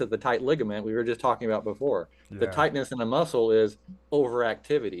related to the tight ligament we were just talking about before. Yeah. The tightness in a muscle is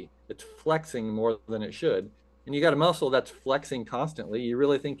overactivity. It's flexing more than it should. And you got a muscle that's flexing constantly. You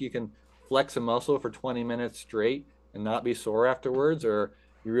really think you can flex a muscle for 20 minutes straight and not be sore afterwards? Or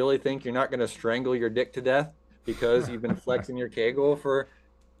you really think you're not going to strangle your dick to death because you've been flexing your Kegel for,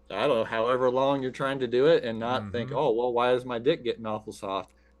 I don't know, however long you're trying to do it, and not think, oh, well, why is my dick getting awful soft?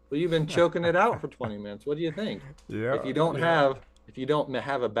 Well, you've been choking it out for 20 minutes. What do you think? Yeah. If you don't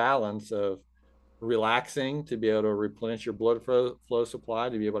have a balance of relaxing to be able to replenish your blood flow supply,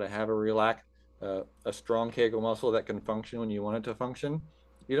 to be able to have a strong Kegel muscle that can function when you want it to function,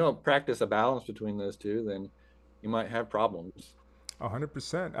 if you don't practice a balance between those two, then you might have problems.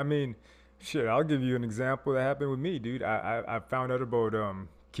 100%. I mean, shit, I'll give you an example that happened with me, dude. I found out about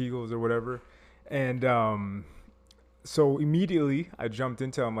Kegels or whatever, and so immediately I jumped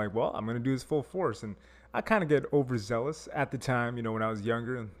into, I'm like, well, I'm going to do this full force. And I kind of get overzealous at the time, you know, when I was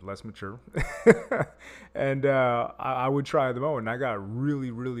younger and less mature. And I would try them out, and I got really,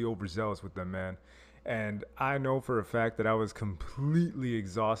 really overzealous with them, man. And I know for a fact that I was completely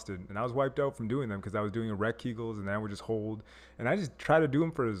exhausted, and I was wiped out from doing them because I was doing erect Kegels, and then I would just hold. And I just try to do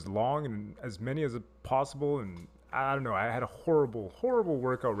them for as long and as many as possible. And I don't know, I had a horrible, horrible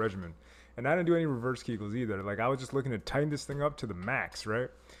workout regimen. And I didn't do any reverse Kegels either. Like, I was just looking to tighten this thing up to the max, right?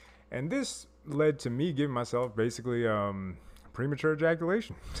 And this led to me giving myself basically premature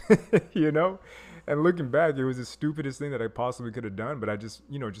ejaculation, you know? And looking back, it was the stupidest thing that I possibly could have done, but I just,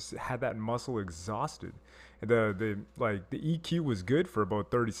 you know, just had that muscle exhausted. And the EQ was good for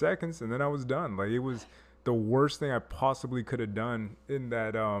about 30 seconds, and then I was done. Like, it was the worst thing I possibly could have done in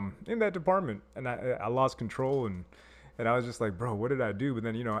that department. And I lost control, and I was just like, bro, what did I do? But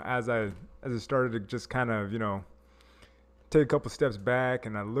then, you know, as I started to just kind of, you know, take a couple steps back,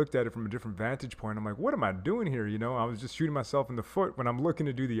 and I looked at it from a different vantage point, I'm like, what am I doing here? You know, I was just shooting myself in the foot when I'm looking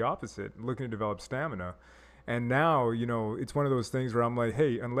to do the opposite, looking to develop stamina. And now, you know, it's one of those things where I'm like,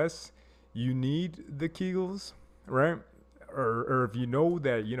 hey, unless you need the Kegels, right? Or if you know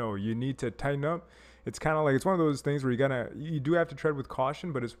that, you know, you need to tighten up, it's kind of like, it's one of those things where you do have to tread with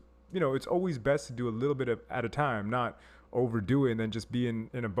caution, but it's, you know, it's always best to do a little bit at a time, not overdo it and then just be in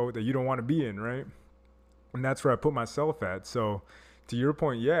a boat that you don't want to be in, right? And that's where I put myself at. So to your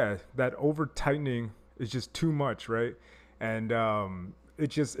point, yeah, that over tightening is just too much, right? And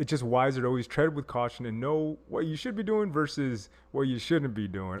it's just wiser to always tread with caution and know what you should be doing versus what you shouldn't be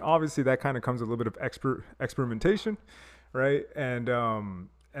doing. Obviously, that kind of comes with a little bit of experimentation, right? And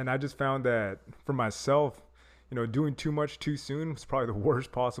I just found that for myself, doing too much too soon was probably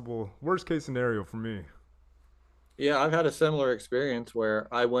the worst case scenario for me. Yeah, I've had a similar experience where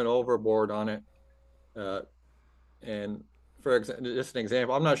I went overboard on it. Uh, And for just an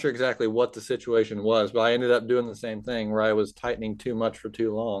example, I'm not sure exactly what the situation was, but I ended up doing the same thing where I was tightening too much for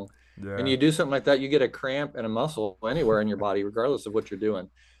too long. And Yeah. you do something like that, you get a cramp in a muscle anywhere in your body, regardless of what you're doing.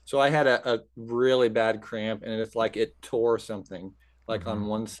 So I had a really bad cramp, and it's like it tore something like Mm-hmm. on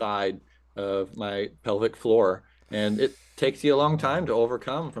one side of my pelvic floor. And it takes you a long time to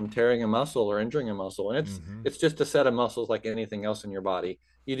overcome from tearing a muscle or injuring a muscle. And Mm-hmm. it's just a set of muscles like anything else in your body.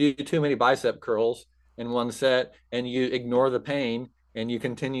 You do too many bicep curls in one set and you ignore the pain and you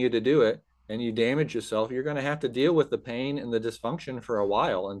continue to do it and you damage yourself, you're going to have to deal with the pain and the dysfunction for a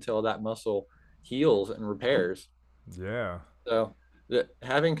while until that muscle heals and repairs. Yeah. So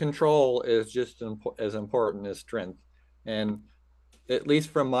having control is just as important as strength. And at least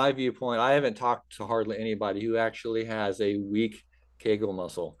from my viewpoint, I haven't talked to hardly anybody who actually has a weak Kegel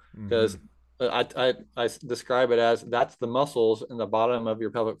muscle Mm-hmm. because I describe it as that's the muscles in the bottom of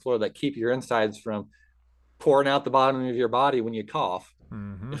your pelvic floor that keep your insides from pouring out the bottom of your body when you cough.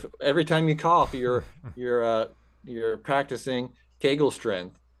 Mm-hmm. If every time you cough, you're practicing Kegel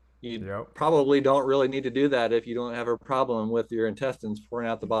strength. You Yep. probably don't really need to do that if you don't have a problem with your intestines pouring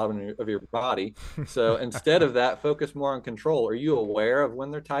out the bottom of your body. So instead of that, focus more on control. Are you aware of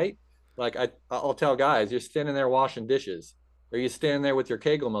when they're tight? Like I'll tell guys, you're standing there washing dishes. Are you standing there with your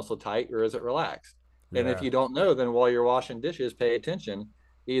Kegel muscle tight, or is it relaxed? And if Yeah. you don't know, then while you're washing dishes, pay attention.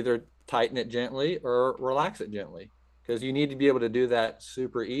 Either tighten it gently or relax it gently because you need to be able to do that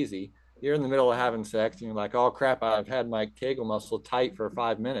super easy. You're in the middle of having sex and you're like, oh crap, I've had my Kegel muscle tight for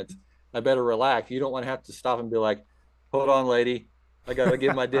 5 minutes. I better relax. You don't want to have to stop and be like, hold on, lady. I got to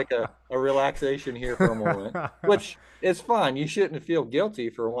give my dick a relaxation here for a moment, which is fine. You shouldn't feel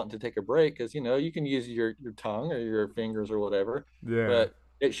guilty for wanting to take a break because, you can use your tongue or your fingers or whatever, Yeah. but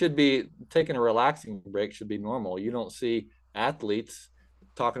it should be taking a relaxing break should be normal. You don't see athletes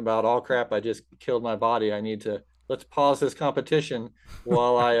talking about, oh crap, I just killed my body. I need to let's pause this competition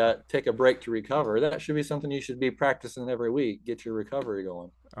while I take a break to recover. That should be something you should be practicing every week. Get your recovery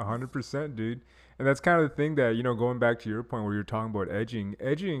going. 100%, dude. And that's kind of the thing that, going back to your point where you're talking about edging.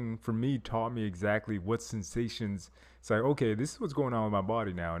 Edging for me taught me exactly what sensations. It's like, okay, this is what's going on with my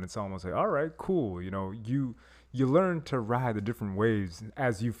body now. And it's almost like, all right, cool. You learn to ride the different waves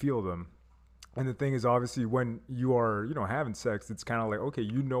as you feel them. And the thing is, obviously, when you are, having sex, it's kind of like, okay,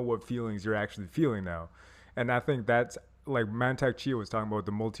 you know what feelings you're actually feeling now. And I think that's like Mantak Chia was talking about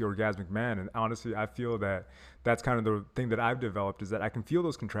the multi-orgasmic man. And honestly, I feel that that's kind of the thing that I've developed is that I can feel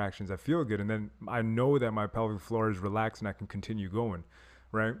those contractions. I feel good. And then I know that my pelvic floor is relaxed and I can continue going.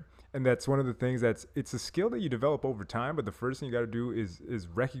 Right. And that's one of the things it's a skill that you develop over time. But the first thing you got to do is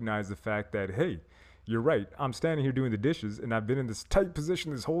recognize the fact that, hey, you're right. I'm standing here doing the dishes and I've been in this tight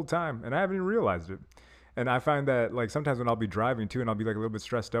position this whole time and I haven't even realized it. And I find that like sometimes when I'll be driving too and I'll be like a little bit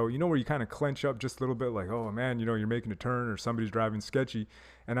stressed out, where you kind of clench up just a little bit, like, oh man, you're making a turn or somebody's driving sketchy.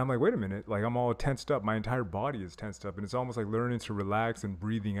 And I'm like, wait a minute, like I'm all tensed up. My entire body is tensed up. And it's almost like learning to relax and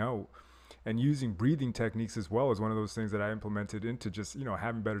breathing out. And using breathing techniques as well is one of those things that I implemented into just,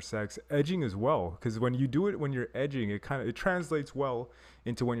 having better sex. Edging as well. Because when you do it when you're edging, it translates well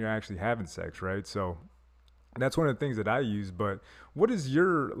into when you're actually having sex, right? So that's one of the things that I use. But what is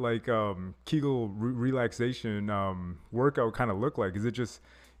your like Kegel relaxation workout kind of look like? Is it just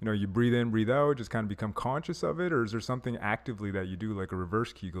you breathe in, breathe out, just kind of become conscious of it, or is there something actively that you do like a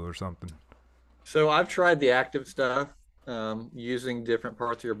reverse Kegel or something? So I've tried the active stuff, using different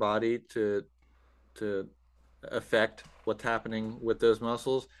parts of your body to affect what's happening with those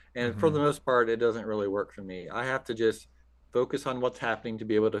muscles. And for Mm-hmm. the most part, it doesn't really work for me. I have to just focus on what's happening to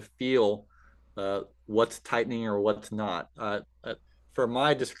be able to feel what's tightening or what's not. For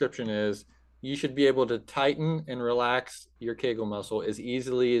my description is you should be able to tighten and relax your Kegel muscle as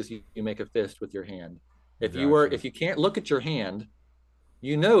easily as you make a fist with your hand. Gotcha. If you can't look at your hand,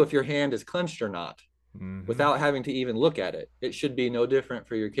 you know if your hand is clenched or not Mm-hmm. without having to even look at it. It should be no different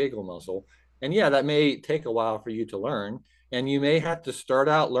for your Kegel muscle. And yeah, that may take a while for you to learn. And you may have to start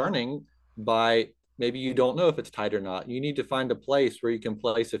out learning by maybe you don't know if it's tight or not. You need to find a place where you can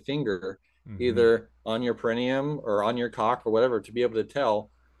place a finger Mm-hmm. either on your perineum or on your cock or whatever to be able to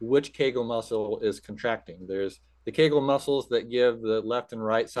tell which Kegel muscle is contracting. There's the Kegel muscles that give the left and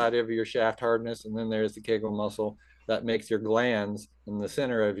right side of your shaft hardness, and then there's the Kegel muscle that makes your glands in the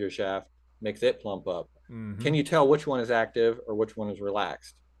center of your shaft makes it plump up. Mm-hmm. Can you tell which one is active or which one is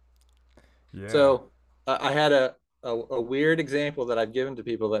relaxed? Yeah. So I had a weird example that I've given to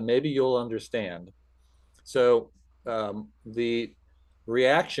people that maybe you'll understand. So the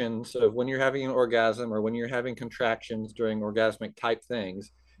reactions of when you're having an orgasm or when you're having contractions during orgasmic type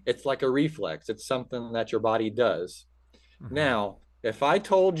things, it's like a reflex. It's something that your body does. Mm-hmm. Now, if I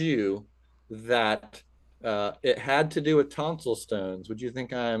told you that it had to do with tonsil stones, would you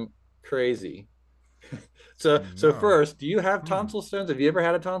think I'm crazy? So No. first, do you have Hmm. tonsil stones? Have you ever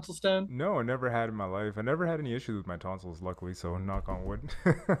had a tonsil stone? No, I never had in my life. I never had any issues with my tonsils, luckily, so knock on wood.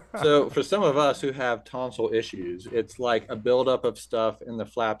 So for some of us who have tonsil issues, it's like a buildup of stuff in the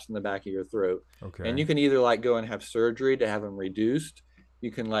flaps in the back of your throat. And Okay. you can either like go and have surgery to have them reduced.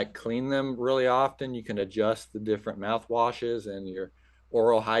 You can like clean them really often. You can adjust the different mouthwashes and your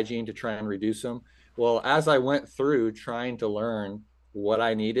oral hygiene to try and reduce them. Well, as I went through trying to learn what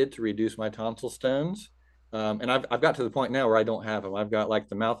I needed to reduce my tonsil stones, and I've got to the point now where I don't have them. I've got like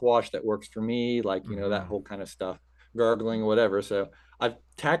the mouthwash that works for me, like, that Mm-hmm. whole kind of stuff, gargling, whatever. So I've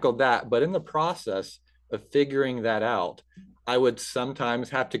tackled that, but in the process of figuring that out, I would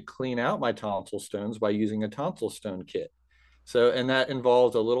sometimes have to clean out my tonsil stones by using a tonsil stone kit. So, and that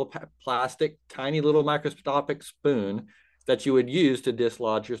involves a little plastic, tiny little microscopic spoon that you would use to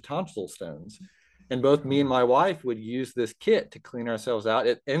dislodge your tonsil stones. And both me and Huh. my wife would use this kit to clean ourselves out.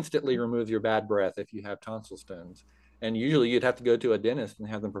 It instantly removes your bad breath if you have tonsil stones. And usually you'd have to go to a dentist and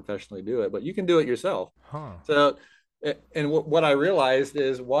have them professionally do it, but you can do it yourself. Huh. So, and what I realized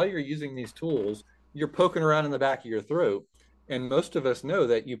is while you're using these tools, you're poking around in the back of your throat. And most of us know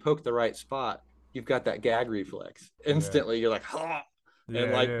that you poke the right spot, you've got that gag reflex. Yeah. Instantly, you're like, ha, and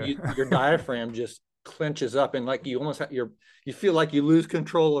Yeah, like yeah. your diaphragm just clenches up, and like you almost have you feel like you lose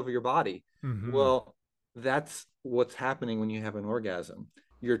control over your body. Mm-hmm. Well, that's what's happening when you have an orgasm.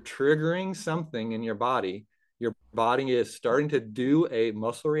 You're triggering something in your body. Your body is starting to do a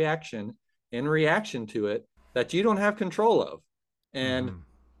muscle reaction in reaction to it that you don't have control of. And Mm-hmm.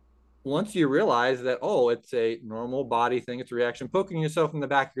 once you realize that, oh, it's a normal body thing, it's a reaction, poking yourself in the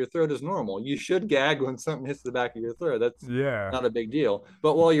back of your throat is normal. You should gag when something hits the back of your throat. That's Yeah. not a big deal.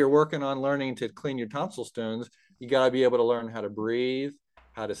 But while you're working on learning to clean your tonsil stones, you got to be able to learn how to breathe,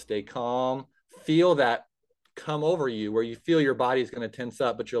 how to stay calm, feel that come over you where you feel your body's going to tense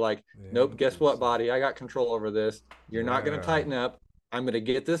up, but you're like, nope, guess what, Interesting. body? I got control over this. You're not going to Yeah. tighten up. I'm going to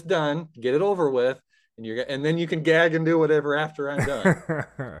get this done, get it over with, and then you can gag and do whatever after I'm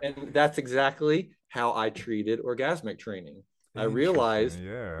done. And that's exactly how I treated orgasmic training. I Interesting. realized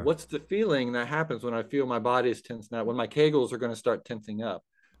Yeah. what's the feeling that happens when I feel my body is tensing up, when my kegels are going to start tensing up,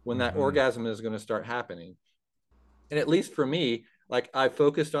 when that Mm-hmm. orgasm is going to start happening. And at least for me, like I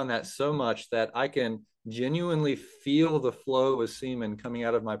focused on that so much that I can genuinely feel the flow of semen coming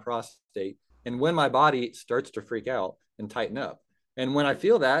out of my prostate. And when my body starts to freak out and tighten up. And when I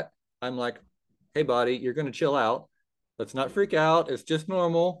feel that, I'm like, hey, body, you're going to chill out. Let's not freak out. It's just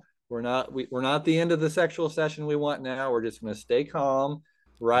normal. We're not at the end of the sexual session we want now. We're just going to stay calm,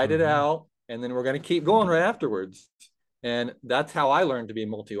 ride it Mm-hmm. out, and then we're going to keep going right afterwards. And that's how I learned to be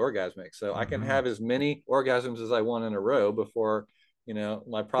multi-orgasmic. So I can Mm-hmm. have as many orgasms as I want in a row before,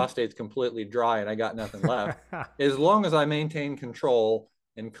 my prostate's completely dry and I got nothing left. As long as I maintain control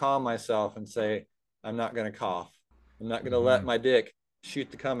and calm myself and say, I'm not going to cough. I'm not going to Mm-hmm. let my dick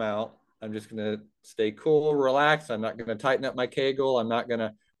shoot the come out. I'm just going to stay cool, relax. I'm not going to tighten up my kegel. I'm not going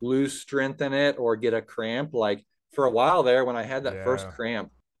to lose strength in it or get a cramp. Like for a while there, when I had that first Yeah.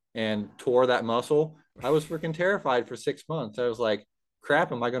 cramp and tore that muscle, I was freaking terrified for 6 months. I was like,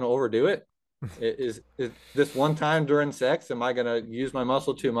 crap, am I going to overdo it? Is this one time during sex, am I going to use my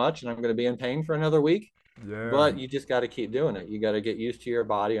muscle too much and I'm going to be in pain for another week? Yeah. But you just got to keep doing it. You got to get used to your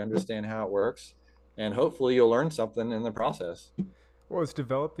body, understand how it works, and hopefully you'll learn something in the process. Well, it's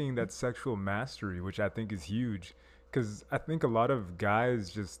developing that sexual mastery, which I think is huge. Because I think a lot of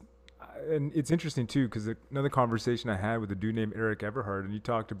guys just, and it's interesting too, because another conversation I had with a dude named Eric Everhart, and he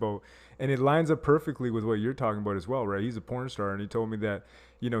talked about, and it lines up perfectly with what you're talking about as well, right? He's a porn star, and he told me that,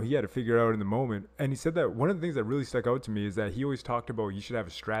 he had to figure it out in the moment. And he said that one of the things that really stuck out to me is that he always talked about you should have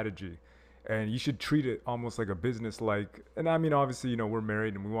a strategy and you should treat it almost like a business. Like, and I mean, obviously, we're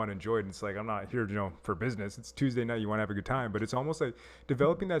married and we want to enjoy it, and it's like I'm not here, for business. It's Tuesday night, you want to have a good time, but it's almost like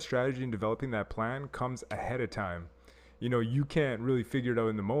developing that strategy and developing that plan comes ahead of time. You can't really figure it out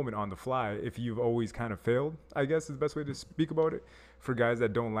in the moment on the fly if you've always kind of failed, I guess is the best way to speak about it, for guys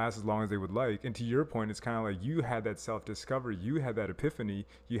that don't last as long as they would like. And to your point, it's kind of like you had that self-discovery, you had that epiphany,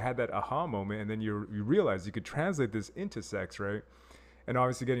 you had that aha moment, and then you realized you could translate this into sex, right? And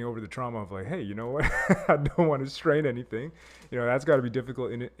obviously getting over the trauma of like, hey, you know what, I don't want to strain anything. That's got to be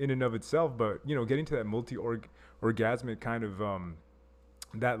difficult in and of itself. But getting to that orgasmic kind of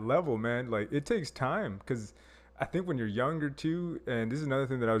that level, man, like it takes time because I think when you're younger too, and this is another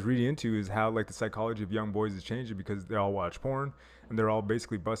thing that I was reading into is how like the psychology of young boys is changing because they all watch porn and they're all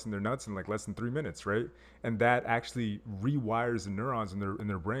basically busting their nuts in like less than 3 minutes, right? And that actually rewires the neurons in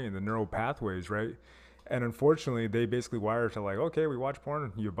their brain, the neural pathways, right? And unfortunately, they basically wire to like, okay, we watch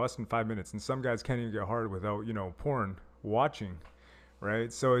porn, you bust in 5 minutes, and some guys can't even get hard without porn watching,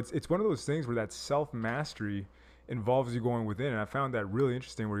 right? So it's one of those things where that self mastery involves you going within. And I found that really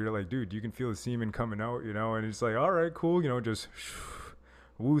interesting where you're like, dude, you can feel the semen coming out, and it's like, all right, cool, just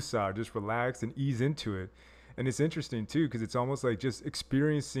woosah, just relax and ease into it. And it's interesting too, because it's almost like just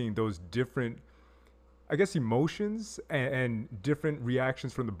experiencing those different, I guess, emotions and different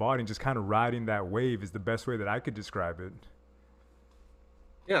reactions from the body and just kind of riding that wave is the best way that I could describe it.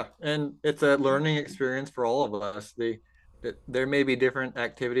 Yeah, and it's a learning experience for all of us. There may be different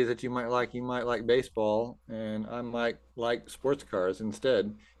activities that you might like. You might like baseball, and I might like sports cars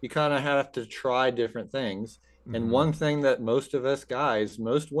instead. You kind of have to try different things. And Mm-hmm. one thing that most of us guys,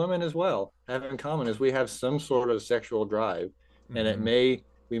 most women as well, have in common is we have some sort of sexual drive, and Mm-hmm.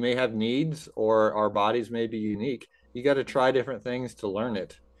 we may have needs or our bodies may be unique. You got to try different things to learn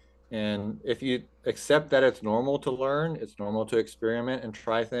it. And if you accept that it's normal to learn, it's normal to experiment and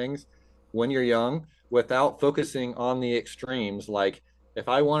try things when you're young without focusing on the extremes. Like if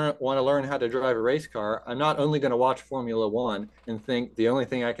I want to learn how to drive a race car, I'm not only going to watch Formula One and think the only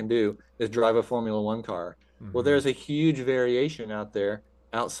thing I can do is drive a Formula One car. Well, Mm-hmm. there's a huge variation out there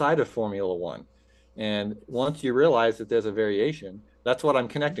outside of Formula One. And once you realize that there's a variation, that's what I'm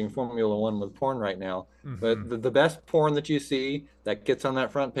connecting Formula One with porn right now. Mm-hmm. But the best porn that you see that gets on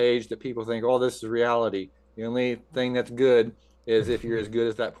that front page that people think, oh, this is reality. The only thing that's good is if you're as good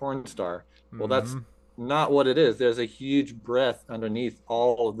as that porn star. Well, that's Mm-hmm. not what it is. There's a huge breadth underneath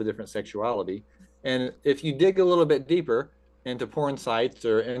all of the different sexuality. And if you dig a little bit deeper into porn sites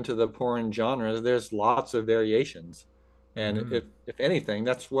or into the porn genres, there's lots of variations. And Mm-hmm. if anything,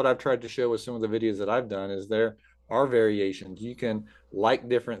 that's what I've tried to show with some of the videos that I've done is there are variations. You can like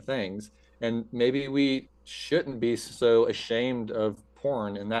different things and maybe we shouldn't be so ashamed of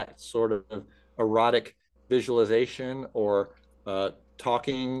porn and that sort of erotic visualization or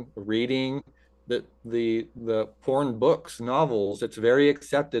talking, reading the porn books, novels. It's very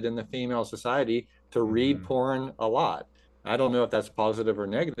accepted in the female society to read Mm-hmm. porn a lot. I don't know if that's positive or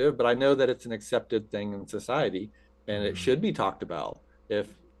negative, but I know that it's an accepted thing in society and it Mm-hmm. should be talked about. If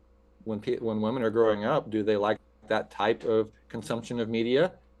when women are growing up, do they like that type of consumption of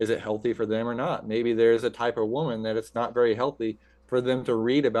media? Is it healthy for them or not? Maybe there's a type of woman that it's not very healthy for them to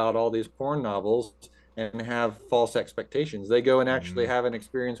read about all these porn novels and have false expectations. They go and actually Mm-hmm. have an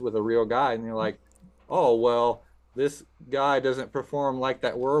experience with a real guy and they're like, oh, well, this guy doesn't perform like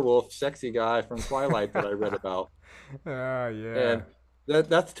that werewolf sexy guy from Twilight that I read about. Ah, yeah. And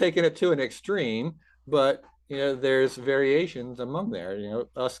that's taking it to an extreme, but there's variations among there.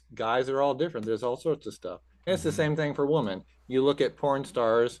 Us guys are all different. There's all sorts of stuff. And it's the Mm-hmm. same thing for women. You look at porn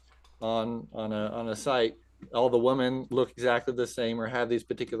stars on a site, all the women look exactly the same or have these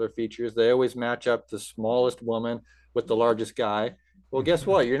particular features. They always match up the smallest woman with the largest guy. Well, guess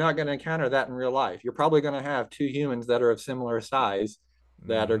Mm-hmm. what? You're not going to encounter that in real life. You're probably going to have two humans that are of similar size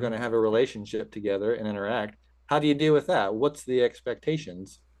that are Mm-hmm. going to have a relationship together and interact. How do you deal with that? What's the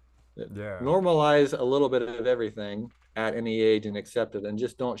expectations? Yeah. Normalize a little bit of everything at any age and accept it, and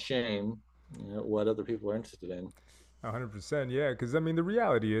just don't shame what other people are interested in. 100%. Yeah. Because, I mean, the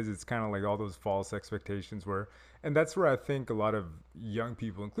reality is it's kind of like all those false expectations where, and that's where I think a lot of young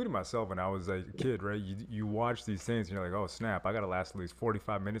people, including myself when I was like a kid, right? You watch these things and you're like, oh, snap, I got to last at least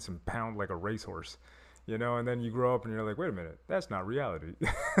 45 minutes and pound like a racehorse, and then you grow up and you're like, wait a minute, that's not reality.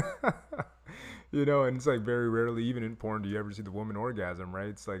 And it's like very rarely, even in porn, do you ever see the woman orgasm, right?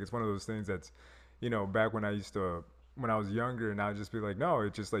 It's like, it's one of those things that's, back when I was younger, and I'd just be like, no,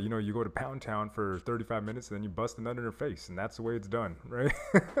 it's just like, you go to Pound Town for 35 minutes and then you bust a nut in her face, and that's the way it's done, right?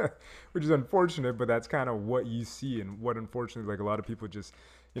 Which is unfortunate, but that's kind of what you see, and what unfortunately, like a lot of people just,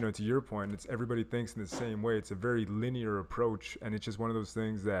 to your point, it's everybody thinks in the same way. It's a very linear approach, and it's just one of those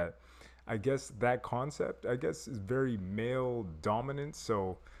things that I guess that concept, I guess, is very male dominant.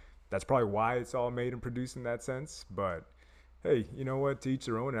 So that's probably why it's all made and produced in that sense. But hey, you know what? To each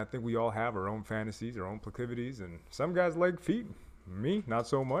their own. And I think we all have our own fantasies, our own proclivities. And some guys like feet. Me, not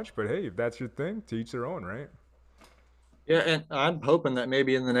so much. But hey, if that's your thing, to each their own, right? Yeah, and I'm hoping that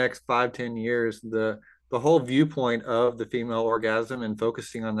maybe in the next 5, 10 years, the whole viewpoint of the female orgasm and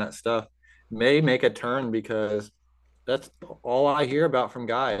focusing on that stuff may make a turn because that's all I hear about from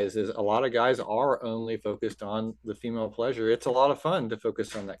guys is a lot of guys are only focused on the female pleasure. It's a lot of fun to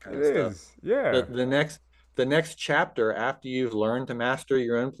focus on that kind It of stuff. is. The Yeah. the next the next chapter after you've learned to master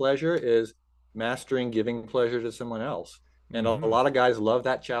your own pleasure is mastering giving pleasure to someone else. And a Mm-hmm. lot of guys love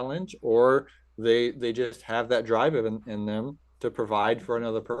that challenge, or they just have that drive in them to provide for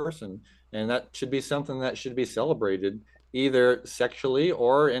another person. And that should be something that should be celebrated either sexually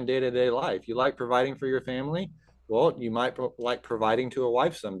or in day-to-day life. You like providing for your family? Well, you might like providing to a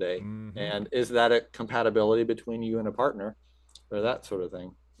wife someday. Mm-hmm. And is that a compatibility between you and a partner or that sort of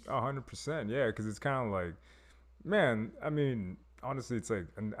thing? 100%. Yeah, because it's kind of like, man, I mean, honestly, it's like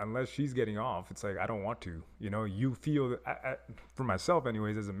unless she's getting off, it's like I don't want to. You feel that for myself,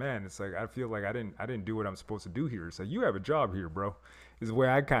 anyways, as a man, it's like I feel like I didn't do what I'm supposed to do here. It's like you have a job here, bro. Is the way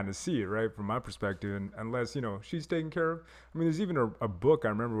I kind of see it, right, from my perspective. And unless she's taken care of. I mean, there's even a book I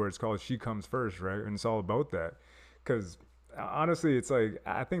remember where it's called "She Comes First," right, and it's all about that. Because honestly, it's like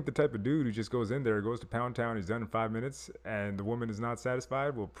I think the type of dude who just goes in there, goes to Pound Town, he's done in 5 minutes, and the woman is not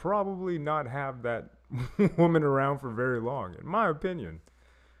satisfied, will probably not have that woman around for very long, in my opinion.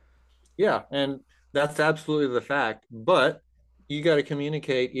 Yeah, and that's absolutely the fact. But you got to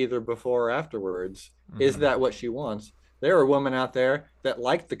communicate either before or afterwards. Is Mm-hmm. that what she wants? There are women out there that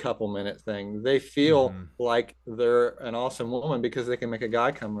like the couple minute thing. They feel Mm-hmm. like they're an awesome woman because they can make a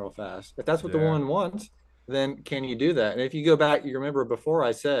guy come real fast. If that's what the Yeah. woman wants, then can you do that? And if you go back, you remember before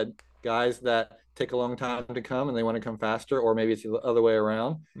I said guys that take a long time to come and they want to come faster, or maybe it's the other way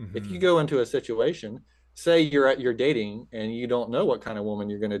around. If Mm-hmm. you go into a situation, say you're dating and you don't know what kind of woman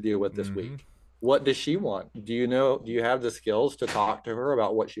you're going to deal with this Mm-hmm. week. What does she want? Do you have the skills to talk to her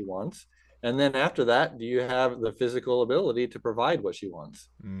about what she wants? And then after that, do you have the physical ability to provide what she wants?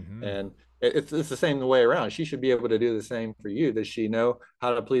 Mm-hmm. And it's the same way around. She should be able to do the same for you. Does she know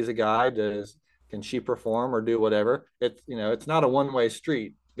how to please a guy? Can she perform or do whatever? It's not a one-way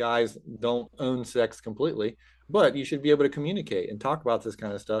street. Guys don't own sex completely, but you should be able to communicate and talk about this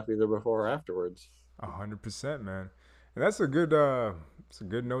kind of stuff either before or afterwards. 100%, man. And it's a good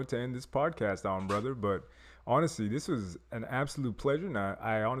note to end this podcast on, brother. But honestly, this was an absolute pleasure. And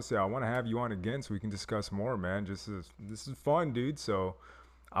I honestly, I want to have you on again so we can discuss more, man. This is fun, dude. So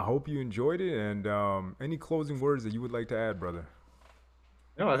I hope you enjoyed it. And any closing words that you would like to add, brother?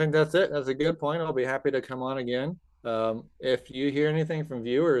 No, I think that's it. That's a good point. I'll be happy to come on again. If you hear anything from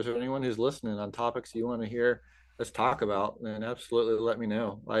viewers or anyone who's listening on topics you want to hear us talk about, then absolutely let me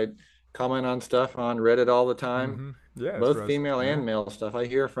know. I comment on stuff on Reddit all the time, Mm-hmm. Yeah, that's both what I was, female yeah. and male stuff. I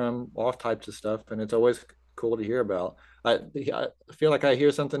hear from all types of stuff, and it's always cool to hear about. I feel like I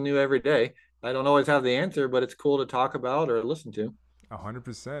hear something new every day. I don't always have the answer, but it's cool to talk about or listen to.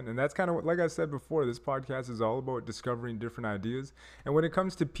 100%. And that's kind of what, like I said before, this podcast is all about discovering different ideas. And when it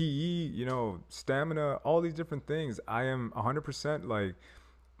comes to PE, stamina, all these different things, I am 100% like,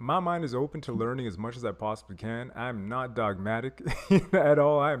 my mind is open to learning as much as I possibly can. I'm not dogmatic at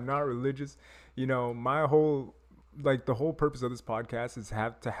all. I am not religious. My whole, like, the whole purpose of this podcast is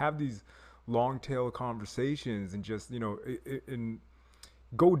have these long tail conversations and just, in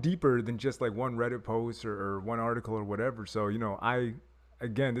go deeper than just like one Reddit post or one article or whatever. So,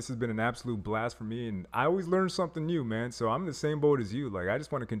 again, this has been an absolute blast for me, and I always learn something new, man. So I'm in the same boat as you. Like, I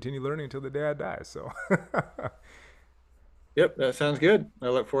just want to continue learning until the day I die. So, Yep, that sounds good. I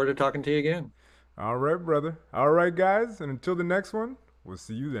look forward to talking to you again. all right, brother. All right, guys. And until the next one, we'll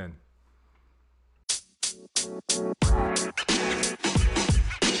see you then.